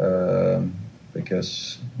it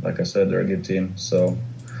because, like I said, they're a good team. So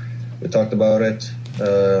we talked about it,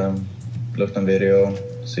 looked on video,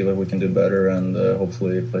 see what we can do better, and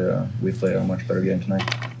hopefully we play a much better game tonight.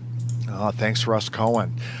 Thanks, Russ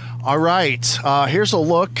Cohen. All right, here's a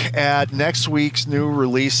look at next week's new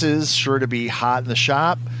releases, sure to be hot in the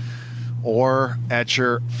shop or at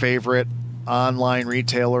your favorite online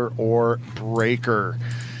retailer or breaker.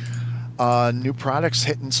 New products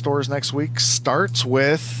hitting stores next week starts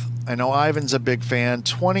with, I know Ivan's a big fan,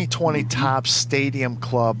 2020 Topps Stadium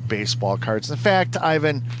Club baseball cards. In fact,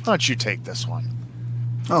 Ivan, why don't you take this one?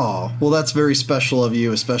 Oh, well, that's very special of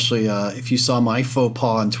you, especially if you saw my faux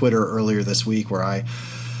pas on Twitter earlier this week where I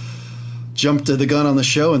jumped to the gun on the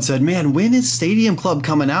show and said, man, when is Stadium Club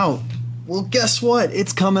coming out? Well, guess what?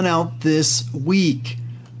 It's coming out this week.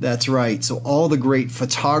 That's right. So all the great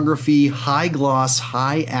photography, high gloss,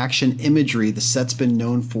 high action imagery the set's been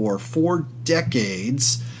known for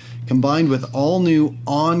decades combined with all new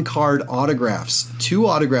on-card autographs, 2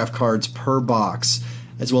 autograph cards per box,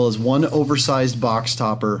 as well as 1 oversized box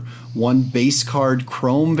topper, 1 base card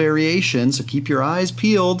chrome variation, so keep your eyes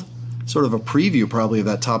peeled. Sort of a preview probably of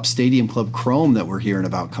that Topps Stadium Club chrome that we're hearing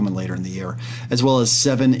about coming later in the year, as well as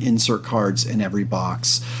 7 insert cards in every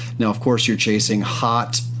box. Now, of course, you're chasing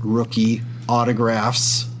hot rookie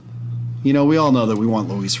autographs. You know, we all know that we want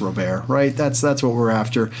Luis Robert, right? That's what we're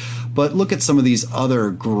after. But look at some of these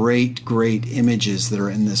other great images that are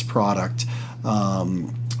in this product.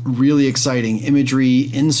 Really exciting imagery,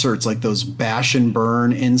 inserts like those bash and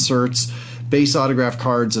burn inserts, base autograph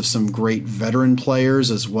cards of some great veteran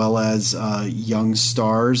players as well as young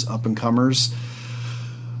stars, up-and-comers.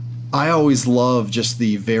 I always love just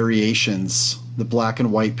the variations, the black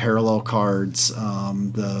and white parallel cards,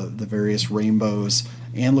 the various rainbows.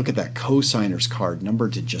 And look at that co-signers card,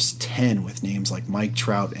 numbered to just 10 with names like Mike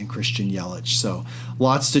Trout and Christian Yelich. So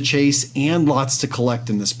lots to chase and lots to collect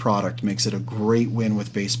in this product. Makes it a great win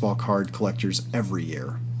with baseball card collectors every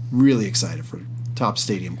year. Really excited for Topps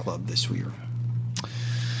Stadium Club this year.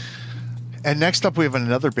 And next up, we have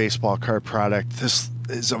another baseball card product. This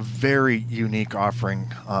is a very unique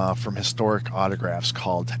offering from Historic Autographs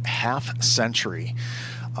called Half Century.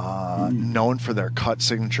 Known for their cut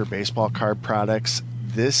signature baseball card products,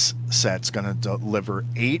 this set's going to deliver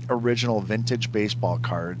 8 original vintage baseball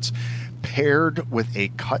cards paired with a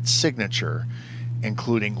cut signature,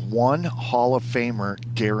 including 1 Hall of Famer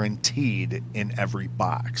guaranteed in every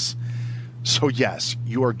box. So yes,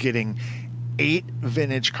 you are getting 8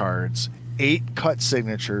 vintage cards, 8 cut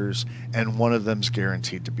signatures, and 1 of them's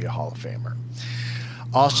guaranteed to be a Hall of Famer.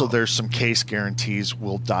 Also, there's some case guarantees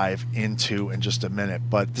we'll dive into in just a minute,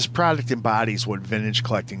 but this product embodies what vintage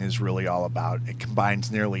collecting is really all about. It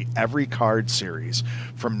combines nearly every card series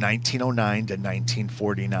from 1909 to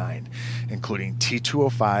 1949, including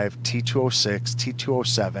T205, T206,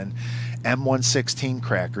 T207, M116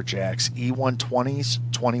 Cracker Jacks, E120s,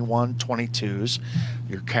 21, 22s,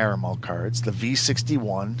 your caramel cards, the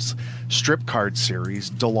V61s, strip card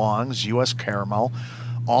series, DeLongs, US Caramel,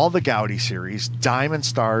 all the Gaudy series, Diamond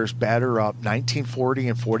Stars, Batter Up, 1940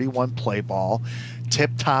 and 41 Play Ball,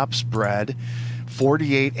 Tip Tops Bread,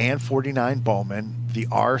 48 and 49 Bowman, the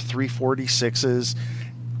R346s,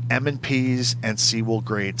 M&Ps, and Sewell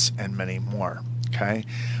Greats, and many more. Okay,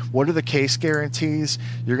 what are the case guarantees?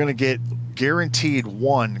 You're going to get guaranteed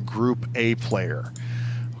 1 Group A player.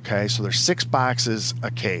 Okay, so there's 6 boxes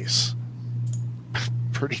a case.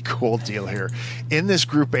 Pretty cool deal here. In this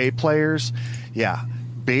Group A players, yeah,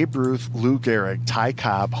 Babe Ruth, Lou Gehrig, Ty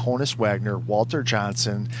Cobb, Honus Wagner, Walter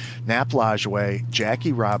Johnson, Nap Lajoie,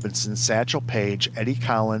 Jackie Robinson, Satchel Paige, Eddie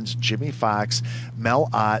Collins, Jimmy Fox, Mel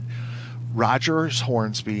Ott, Rogers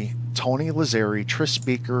Hornsby, Tony Lazzeri, Tris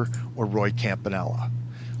Speaker, or Roy Campanella.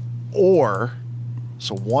 Or,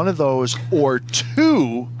 so 1 of those or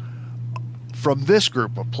 2 from this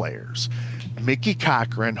group of players. Mickey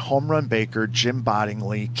Cochran, Home Run Baker, Jim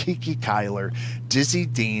Bottingley, Kiki Kyler, Dizzy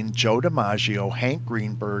Dean, Joe DiMaggio, Hank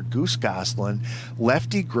Greenberg, Goose Goslin,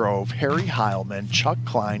 Lefty Grove, Harry Heilman, Chuck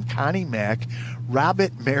Klein, Connie Mack,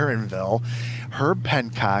 Robert Marinville, Herb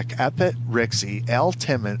Pencock, Epet Rixey, Al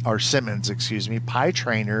Simmons, Pie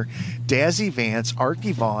Trainer, Dazzy Vance,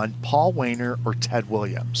 Archie Vaughn, Paul Wainer, or Ted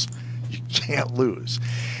Williams. You can't lose.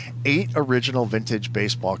 8 original vintage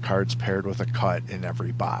baseball cards paired with a cut in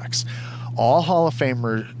every box. All Hall of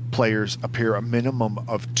Famer players appear a minimum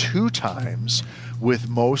of 2 times, with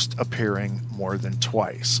most appearing more than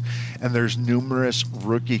twice. And there's numerous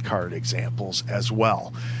rookie card examples as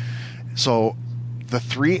well. So the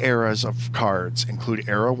 3 eras of cards include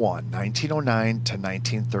Era 1, 1909 to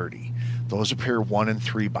 1930. Those appear 1 in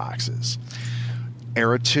 3 boxes.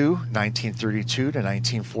 Era 2, 1932 to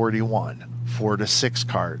 1941. 4 to 6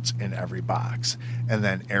 cards in every box. And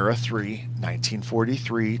then Era 3,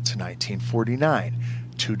 1943 to 1949,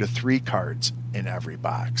 2 to 3 cards in every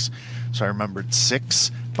box. So I remembered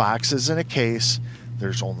 6 boxes in a case.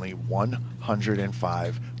 There's only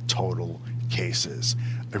 105 total cases.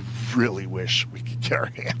 I really wish we could get our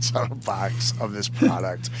hands on a box of this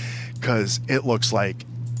product, because it looks like,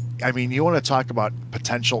 I mean, you want to talk about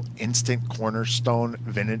potential instant cornerstone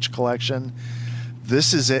vintage collection.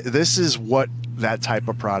 This is it. This is what that type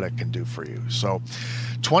of product can do for you. So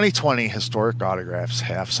 2020 Historic Autographs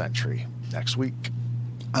Half Century next week.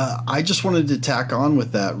 I just wanted to tack on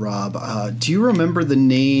with that, Rob. Do you remember the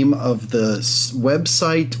name of the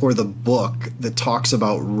website or the book that talks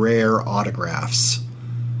about rare autographs?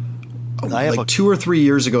 Like 2 or 3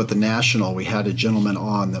 years ago at the National, we had a gentleman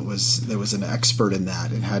on that was an expert in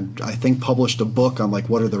that and had, I think, published a book on like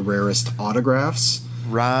what are the rarest autographs.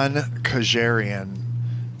 Ron Kajarian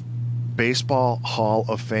Baseball Hall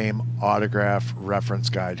of Fame autograph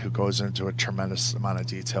reference guide, who goes into a tremendous amount of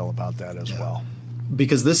detail about that as well.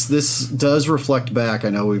 Because this does reflect back.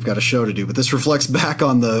 I know we've got a show to do, but this reflects back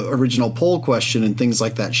on the original poll question and things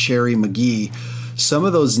like that. Sherry McGee. Some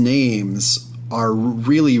of those names are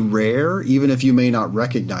really rare, even if you may not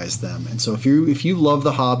recognize them. And so if you love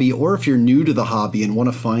the hobby, or if you're new to the hobby and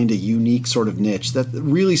want to find a unique sort of niche, that's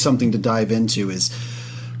really something to dive into. Is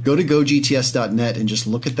go to gogts.net and just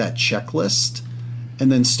look at that checklist,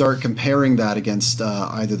 and then start comparing that against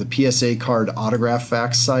either the PSA card autograph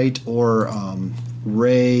facts site or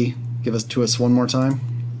Ray. Give us to us one more time.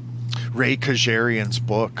 Ray Kajarian's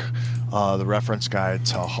book, the reference guide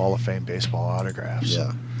to Hall of Fame baseball autographs.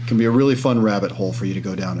 Yeah. Can be a really fun rabbit hole for you to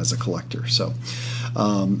go down as a collector. So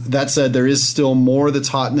that said, there is still more that's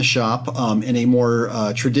hot in the shop. In a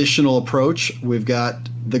more traditional approach, we've got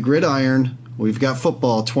the gridiron, we've got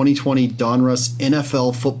football, 2020 Donruss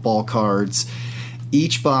NFL football cards.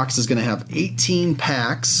 Each box is going to have 18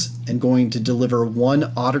 packs and going to deliver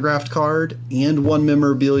 1 autographed card and 1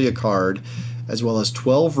 memorabilia card, as well as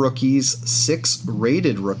 12 rookies, 6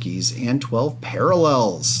 rated rookies, and 12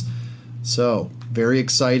 parallels. So very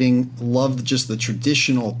exciting. Love just the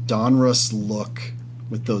traditional Donruss look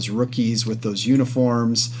with those rookies, with those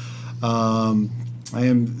uniforms. The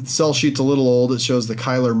sell sheet's a little old. It shows the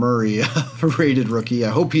Kyler Murray rated rookie.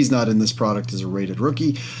 I hope he's not in this product as a rated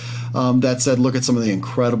rookie. That said, look at some of the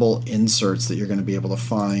incredible inserts that you're going to be able to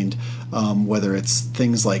find, whether it's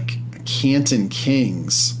things like Canton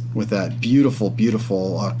Kings with that beautiful,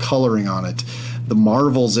 beautiful coloring on it. The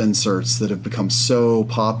Marvels inserts that have become so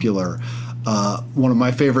popular. One of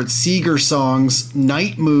my favorite Seeger songs,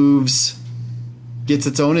 Night Moves, gets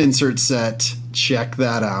its own insert set. Check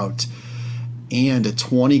that out. And a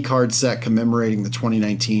 20-card set commemorating the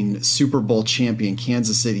 2019 Super Bowl champion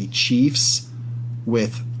Kansas City Chiefs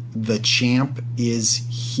with "The Champ is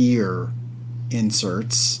Here"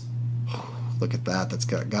 inserts. Look at that. That's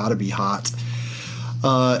got to be hot.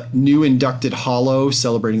 New inducted holo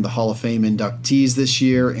celebrating the Hall of Fame inductees this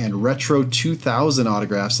year, and retro 2000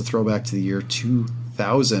 autographs, a throwback to the year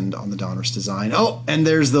 2000 on the Donruss design. Oh, and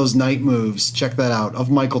there's those Night Moves. Check that out, of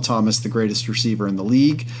Michael Thomas, the greatest receiver in the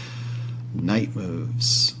league. Night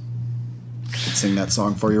Moves. I could sing that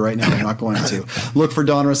song for you right now. I'm not going to. Look for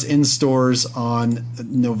Donruss in stores on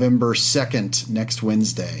November 2nd, next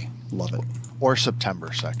Wednesday. Love it. Or September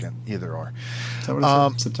 2nd, either or. Is that what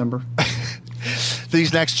it said? September?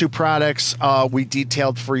 These next 2 products we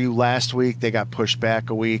detailed for you last week. They got pushed back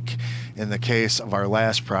a week. In the case of our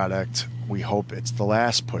last product, we hope it's the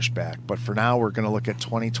last pushback. But for now, we're going to look at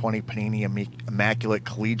 2020 Panini Immaculate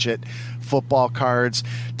Collegiate football cards,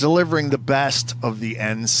 delivering the best of the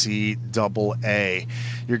NCAA.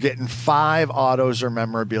 You're getting 5 autos or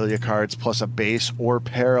memorabilia cards, plus a base or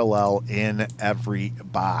parallel in every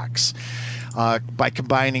box. By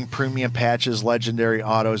combining premium patches, legendary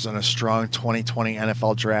autos, and a strong 2020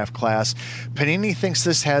 NFL draft class, Panini thinks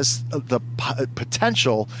this has the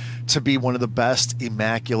potential to be one of the best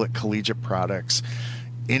Immaculate Collegiate products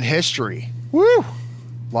in history. Woo!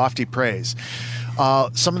 Lofty praise.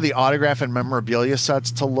 Some of the autograph and memorabilia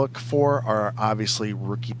sets to look for are obviously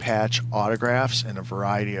rookie patch autographs and a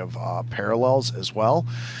variety of parallels as well,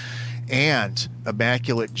 and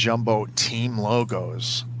Immaculate Jumbo team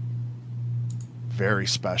logos. Very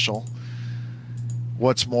special.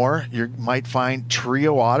 What's more, you might find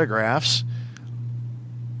trio autographs.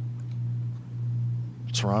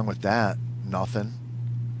 What's wrong with that? Nothing.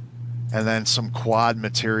 And then some quad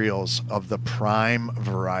materials of the prime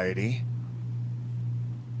variety.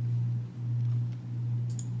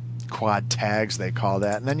 Quad tags, they call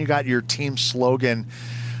that. And then you got your team slogan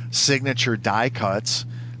signature die cuts.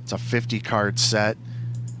 It's a 50-card set.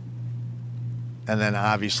 And then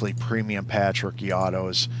obviously premium patch rookie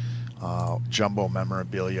autos, jumbo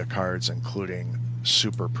memorabilia cards, including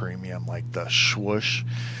super premium like the Swoosh.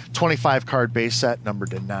 25-card base set numbered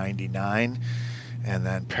to 99. And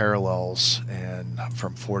then parallels and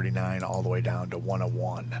from 49 all the way down to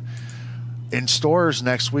 101. In stores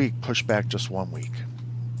next week, push back just 1 week.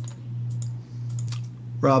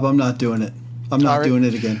 Rob, I'm not doing it. I'm not doing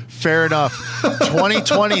it again. Fair enough.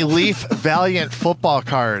 2020 Leaf Valiant football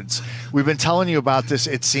cards. We've been telling you about this,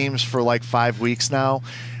 it seems, for like 5 weeks now.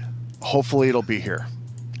 Hopefully it'll be here.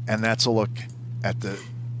 And that's a look at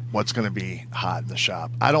what's going to be hot in the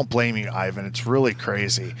shop. I don't blame you, Ivan. It's really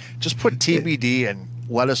crazy. Just put TBD and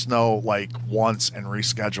let us know like once and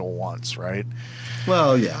reschedule once, right?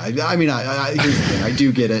 Well, yeah. I mean, here's the thing. I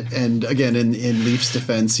do get it. And again, in Leafs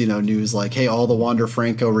defense, news like, hey, all the Wander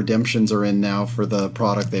Franco redemptions are in now for the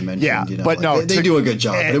product they mentioned. Yeah, but they do a good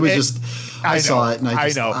job. But it was just, I saw it and I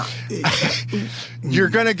know. You're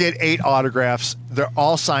going to get 8 autographs. They're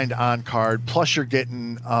all signed on card. Plus, you're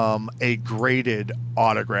getting a graded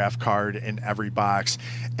autograph card in every box.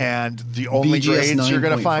 And the only BGS grades you're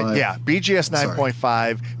going to find, 9.5. BGS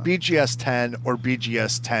 9.5, BGS 10, or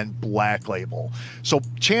BGS 10 Black Label. So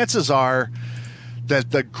chances are that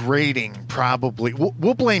the grading probably,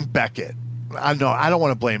 we'll blame Beckett. I don't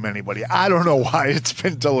want to blame anybody. I don't know why it's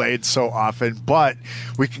been delayed so often, but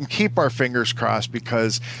we can keep our fingers crossed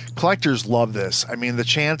because collectors love this. I mean, the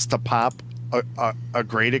chance to pop a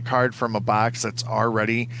graded card from a box that's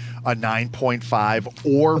already a 9.5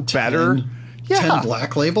 or better. 10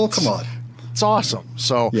 Black Label? Come on. It's awesome.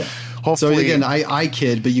 So yeah. Hopefully, so again, I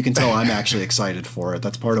kid, but you can tell I'm actually excited for it.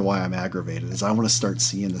 That's part of why I'm aggravated, is I want to start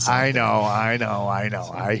seeing this. I know.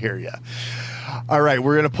 I hear you. All right,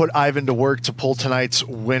 we're going to put Ivan to work to pull tonight's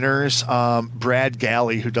winners. Brad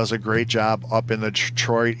Galley, who does a great job up in the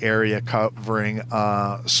Detroit area covering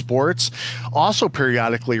sports, also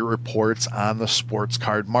periodically reports on the sports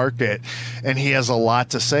card market. And he has a lot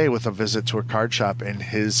to say with a visit to a card shop in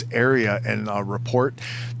his area and a report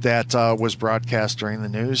that was broadcast during the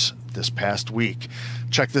news this past week.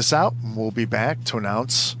 Check this out, and we'll be back to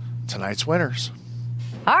announce tonight's winners.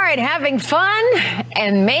 All right, having fun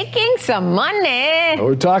and making some money.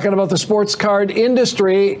 We're talking about the sports card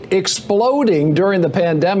industry exploding during the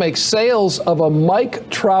pandemic. Sales of a Mike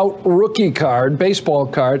Trout rookie card, baseball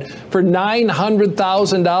card, for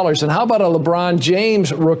 $900,000. And how about a LeBron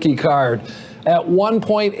James rookie card at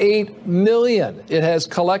 $1.8 million? It has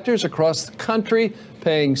collectors across the country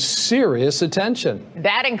paying serious attention.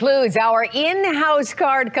 That includes our in-house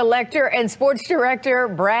card collector and sports director,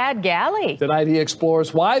 Brad Galley. Tonight he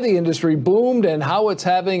explores why the industry boomed and how it's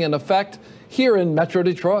having an effect here in Metro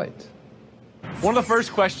Detroit. One of the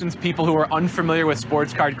first questions people who are unfamiliar with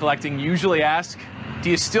sports card collecting usually ask, do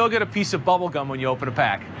you still get a piece of bubble gum when you open a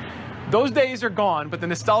pack? Those days are gone, but the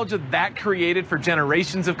nostalgia that created for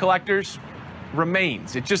generations of collectors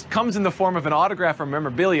remains. It just comes in the form of an autograph or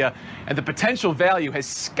memorabilia, and the potential value has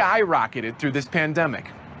skyrocketed through this pandemic.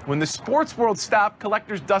 When the sports world stopped,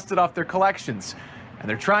 collectors dusted off their collections, and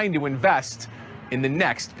they're trying to invest in the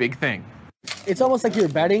next big thing. It's almost like you're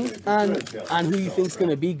betting on who you think's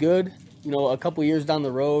going to be good, a couple years down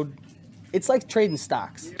the road. It's like trading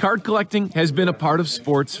stocks. Card collecting has been a part of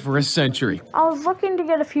sports for a century. I was looking to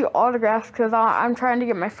get a few autographs because I'm trying to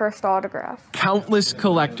get my first autograph. Countless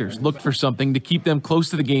collectors looked for something to keep them close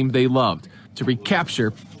to the game they loved, to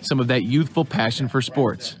recapture some of that youthful passion for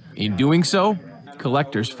sports. In doing so,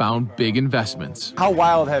 collectors found big investments. How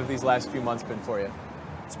wild have these last few months been for you?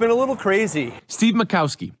 It's been a little crazy. Steve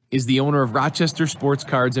Mikowski is the owner of Rochester Sports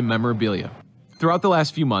Cards and Memorabilia. Throughout the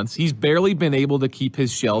last few months, he's barely been able to keep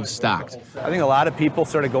his shelves stocked. I think a lot of people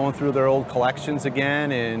started going through their old collections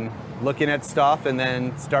again and looking at stuff and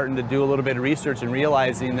then starting to do a little bit of research and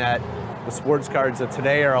realizing that the sports cards of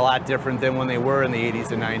today are a lot different than when they were in the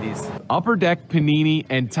 80s and 90s. Upper Deck, Panini,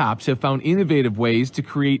 and Topps have found innovative ways to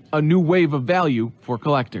create a new wave of value for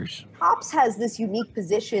collectors. Topps has this unique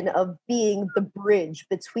position of being the bridge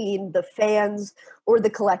between the fans or the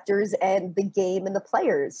collectors and the game and the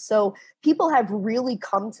players. So people have really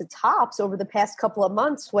come to Topps over the past couple of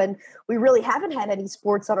months when we really haven't had any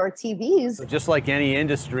sports on our TVs. Just like any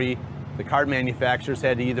industry, the card manufacturers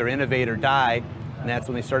had to either innovate or die, and that's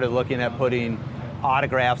when they started looking at putting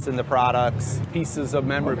autographs in the products, pieces of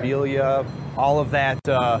memorabilia, all of that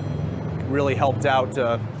really helped out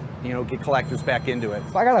to get collectors back into it.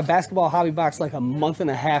 I got a basketball hobby box like a month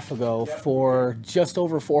and a half ago for just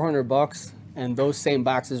over $400, and those same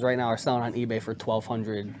boxes right now are selling on eBay for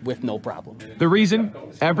 $1,200 with no problem. The reason?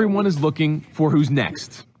 Everyone is looking for who's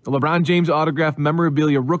next. The LeBron James autographed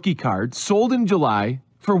memorabilia rookie card sold in July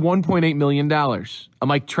for $1.8 million. A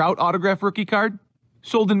Mike Trout autograph rookie card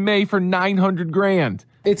sold in May for $900,000.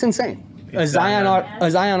 It's insane. A Zion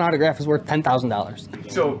autograph is worth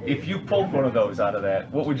 $10,000. So if you pulled one of those out of that,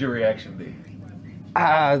 what would your reaction be?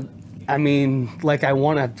 I mean, like I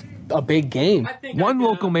won a big game. One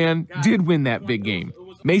local man did win that big game.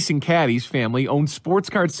 Mason Caddy's family owned Sports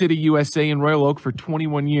Card City USA in Royal Oak for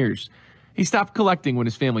 21 years. He stopped collecting when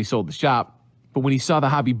his family sold the shop, but when he saw the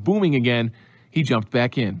hobby booming again, he jumped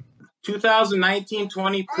back in.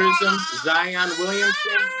 2019-20 Prism Zion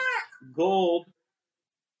Williamson Gold,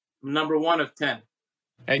 number 1 of 10.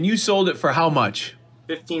 And you sold it for how much?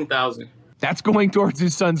 $15,000. That's going towards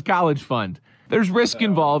his son's college fund. There's risk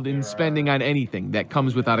involved in spending on anything that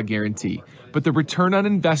comes without a guarantee, but the return on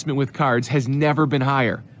investment with cards has never been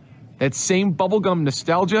higher. That same bubblegum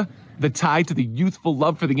nostalgia, the tie to the youthful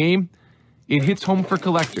love for the game, it hits home for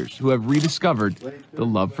collectors who have rediscovered the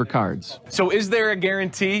love for cards. So is there a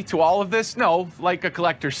guarantee to all of this? No, like a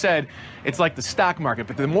collector said, it's like the stock market,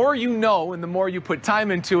 but the more you know and the more you put time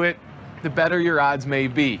into it, the better your odds may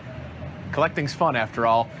be. Collecting's fun after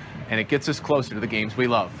all, and it gets us closer to the games we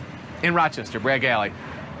love. In Rochester, Brad Galley,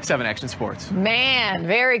 7 Action Sports. Man,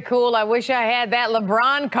 very cool. I wish I had that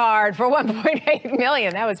LeBron card for $1.8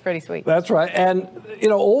 million. That was pretty sweet. That's right. And, you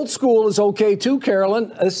know, old school is okay too,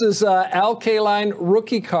 Carolyn. This is Al Kaline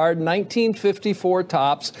rookie card, 1954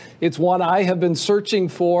 Topps. It's one I have been searching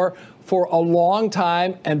for a long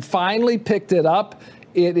time and finally picked it up.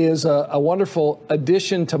 It is a wonderful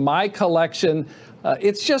addition to my collection.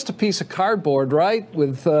 It's just a piece of cardboard, right,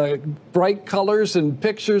 with bright colors and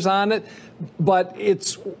pictures on it. But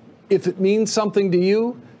if it means something to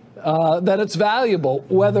you, then it's valuable,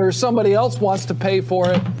 whether somebody else wants to pay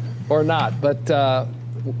for it or not. But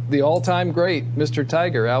the all-time great, Mr.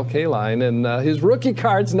 Tiger, Al Kaline, and his rookie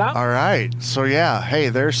cards now. All right. So, yeah, hey,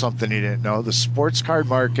 there's something you didn't know. The sports card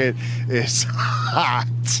market is hot.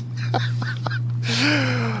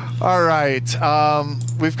 All right.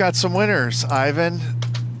 We've got some winners. Ivan?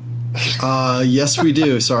 Yes, we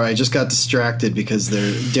do. Sorry, I just got distracted because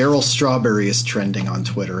Daryl Strawberry is trending on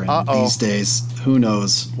Twitter. And these days, who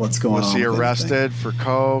knows what's going on. Was he arrested for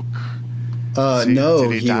coke? No,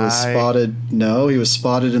 he was spotted. No, he was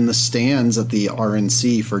spotted in the stands at the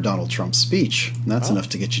RNC for Donald Trump's speech. And that's enough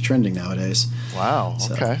to get you trending nowadays. Wow.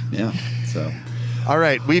 So, okay. Yeah. So. All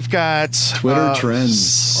right, we've got Twitter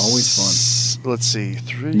trends. Always fun. Let's see,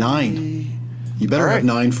 9. You better have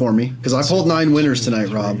 9 for me because I pulled 9 winners tonight,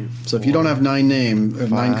 Rob. So if you don't have 9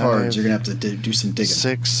 cards, you're gonna have to do some digging.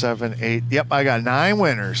 6, 7, 8. Yep, I got 9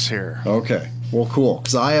 winners here. Okay. Well, cool.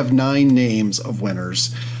 Because I have 9 names of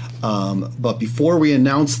winners. But before we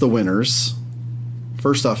announce the winners,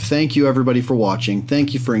 first off, thank you everybody for watching.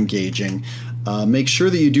 Thank you for engaging. Make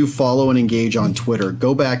sure that you do follow and engage on Twitter.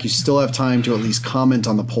 Go back. You still have time to at least comment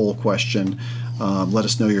on the poll question. Let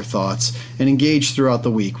us know your thoughts and engage throughout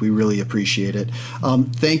the week. We really appreciate it.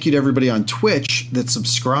 Thank you to everybody on Twitch that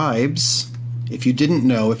subscribes. If you didn't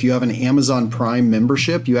know, if you have an Amazon Prime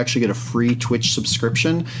membership, you actually get a free Twitch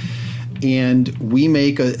subscription. And we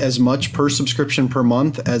make as much per subscription per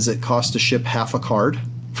month as it costs to ship half a card.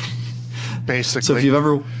 Basically. So if you've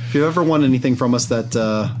ever won anything from us that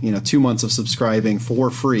 2 months of subscribing for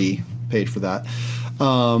free, paid for that.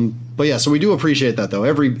 But yeah, so we do appreciate that though.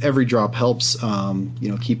 Every drop helps,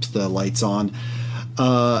 keeps the lights on.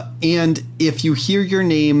 And if you hear your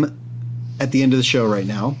name at the end of the show right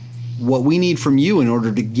now, what we need from you in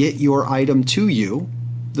order to get your item to you,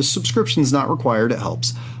 the subscription's not required, it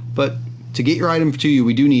helps. But to get your item to you,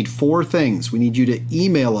 we do need 4 things. We need you to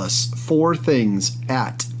email us 4 things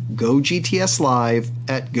at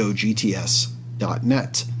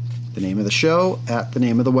gogtslive@gogts.net. The name of the show at the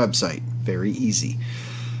name of the website. Very easy.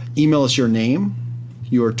 Email us your name,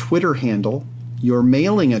 your Twitter handle, your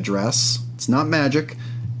mailing address, it's not magic,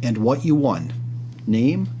 and what you won.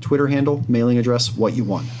 Name, Twitter handle, mailing address, what you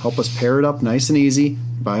won. Help us pair it up nice and easy.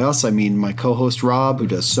 By us, I mean my co-host Rob, who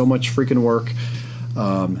does so much freaking work.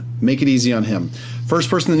 Make it easy on him. First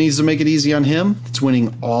person that needs to make it easy on him, that's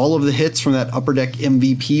winning all of the hits from that Upper Deck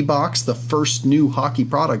MVP box, the first new hockey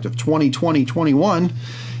product of 2020-21,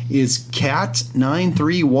 is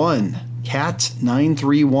Cat931.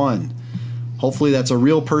 Cat931. Hopefully that's a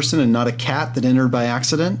real person and not a cat that entered by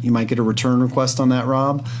accident. You might get a return request on that,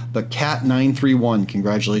 Rob. But Cat931,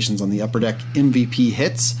 congratulations on the Upper Deck MVP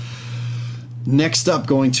hits. Next up,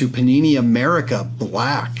 going to Panini America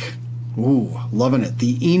Black. Ooh, loving it.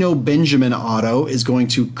 The Eno Benjamin auto is going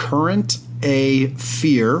to Current A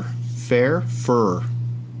Fear. Fur.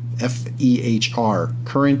 F-E-H-R.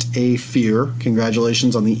 Current A Fear.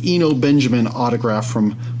 Congratulations on the Eno Benjamin autograph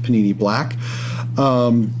from Panini Black.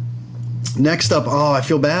 Next up, I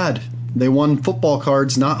feel bad. They won football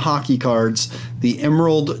cards, not hockey cards. The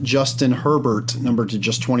Emerald Justin Herbert, numbered to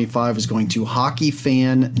just 25, is going to Hockey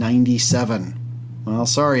Fan 97. Well,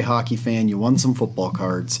 sorry, Hockey Fan, you won some football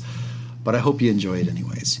cards, but I hope you enjoy it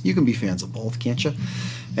anyways. You can be fans of both, can't you?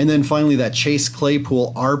 And then finally, that Chase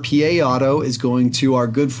Claypool RPA auto is going to our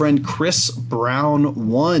good friend Chris Brown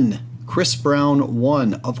 1. Chris Brown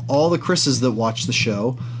 1. Of all the Chris's that watch the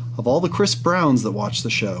show, of all the Chris Browns that watch the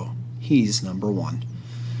show, he's number 1.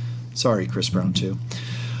 Sorry, Chris Brown 2.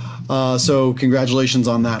 So congratulations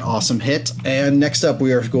on that awesome hit. And next up,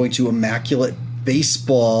 we are going to Immaculate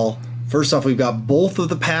Baseball First off, we've got both of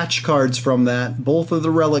the patch cards from that. Both of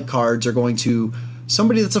the relic cards are going to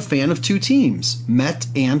somebody that's a fan of two teams, Met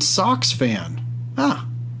and Sox fan. I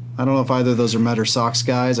don't know if either of those are Met or Sox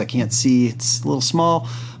guys. I can't see. It's a little small.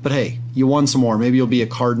 But hey, you won some more. Maybe you'll be a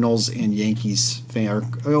Cardinals and Yankees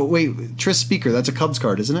fan. Oh, wait, Tris Speaker. That's a Cubs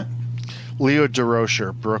card, isn't it? Leo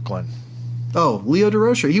DeRocher, Brooklyn. Oh, Leo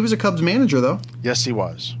DeRocher. He was a Cubs manager, though. Yes, he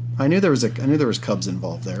was. I knew there was Cubs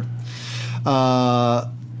involved there.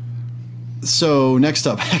 So next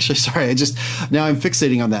up, actually, sorry, now I'm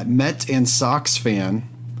fixating on that. Met and Sox fan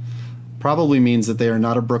probably means that they are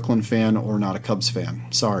not a Brooklyn fan or not a Cubs fan.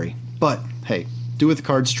 Sorry. But hey, do with the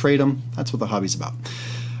cards, trade them. That's what the hobby's about.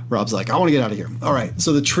 Rob's like, I want to get out of here. All right,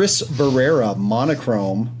 so the Tris Barrera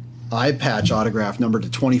monochrome eye patch autograph numbered to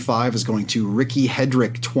 25 is going to Ricky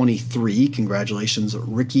Hedrick 23. Congratulations,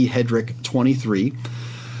 Ricky Hedrick 23.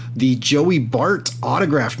 The Joey Bart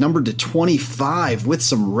autograph numbered to 25 with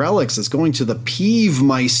some relics is going to the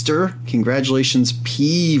Peevemeister. Congratulations,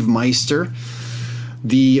 Peevemeister.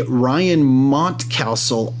 The Ryan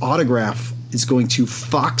Montcalsel autograph is going to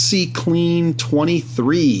Foxy Clean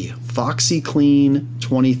 23. Foxy Clean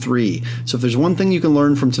 23. So if there's one thing you can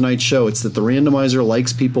learn from tonight's show, it's that the randomizer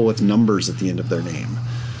likes people with numbers at the end of their name.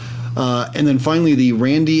 And then finally, the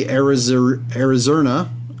Randy Arizona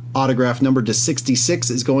autograph numbered to 66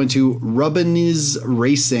 is going to Rubbiniz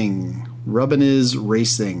Racing. Rubbiniz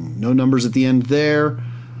Racing. No numbers at the end there.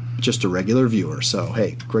 Just a regular viewer. So,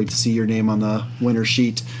 hey, great to see your name on the winner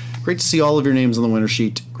sheet. Great to see all of your names on the winner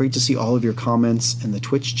sheet. Great to see all of your comments in the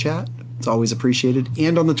Twitch chat. It's always appreciated.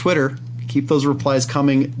 And on the Twitter. Keep those replies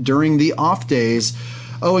coming during the off days.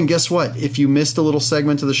 Oh, and guess what? If you missed a little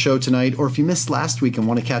segment of the show tonight, or if you missed last week and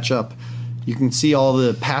want to catch up, you can see all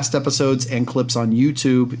the past episodes and clips on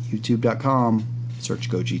YouTube, youtube.com. Search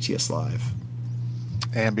Go GTS Live.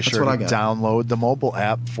 And be sure to download the mobile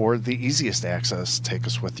app for the easiest access. Take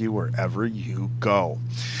us with you wherever you go.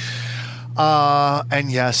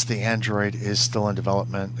 And yes, the Android is still in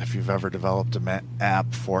development. If you've ever developed an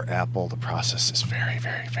app for Apple, the process is very,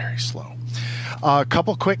 very, very slow. A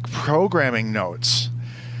couple quick programming notes.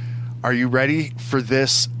 Are you ready for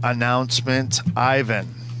this announcement,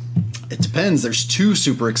 Ivan? It depends. There's two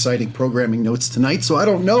super exciting programming notes tonight, so I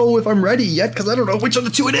don't know if I'm ready yet because I don't know which of the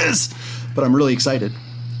two it is. But I'm really excited.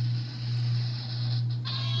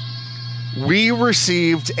 We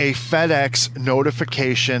received a FedEx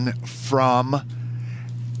notification from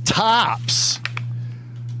Topps.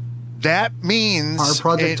 That means our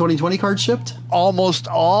Project 2020 card shipped? Almost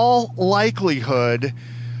all likelihood,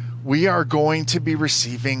 we are going to be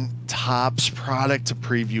receiving Topps product to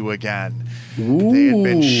preview again. Ooh. They had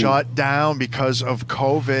been shut down because of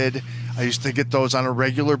COVID. I used to get those on a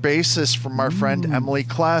regular basis from our friend Emily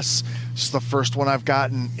Kless. This is the first one I've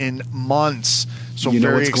gotten in months. So you know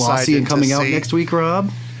very what's glossy and coming out next week,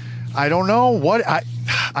 Rob? I don't know what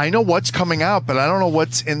I know what's coming out, but I don't know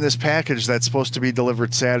what's in this package that's supposed to be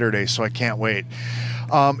delivered Saturday, so I can't wait.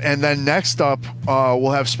 And then next up,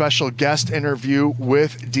 we'll have special guest interview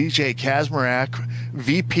with DJ Kazmarek,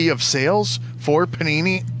 VP of Sales for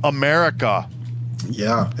Panini America.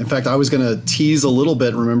 Yeah. In fact, I was going to tease a little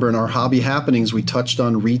bit. Remember, in our hobby happenings, we touched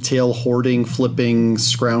on retail hoarding, flipping,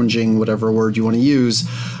 scrounging, whatever word you want to use.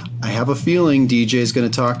 I have a feeling DJ is going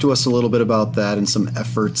to talk to us a little bit about that and some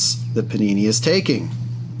efforts that Panini is taking,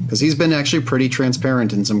 because he's been actually pretty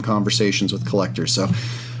transparent in some conversations with collectors. So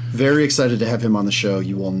very excited to have him on the show.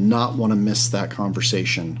 You will not want to miss that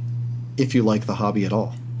conversation if you like the hobby at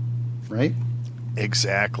all, right?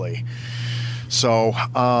 Exactly. So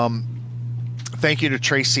thank you to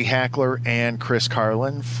Tracy Hackler and Chris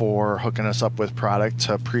Carlin for hooking us up with product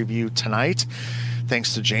to preview tonight.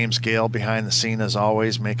 Thanks to James Gale behind the scene, as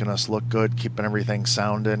always, making us look good, keeping everything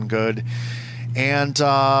sounding good. And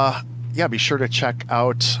yeah, be sure to check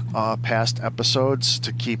out past episodes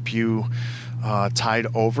to keep you tied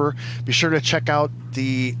over. Be sure to check out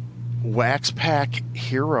the Wax Pack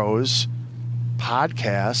Heroes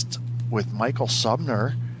podcast with Michael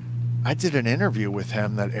Subner. I did an interview with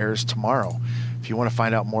him that airs tomorrow. If you want to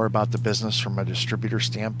find out more about the business from a distributor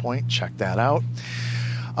standpoint, check that out.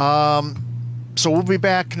 So we'll be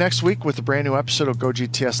back next week with a brand new episode of Go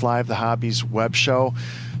GTS Live, the Hobbies web show.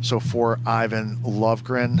 So for Ivan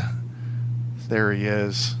Lovegren, there he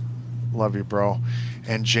is. Love you, bro.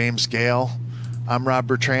 And James Gale, I'm Rob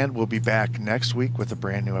Bertrand. We'll be back next week with a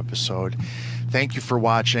brand new episode. Thank you for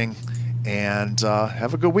watching, and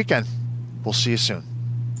have a good weekend. We'll see you soon.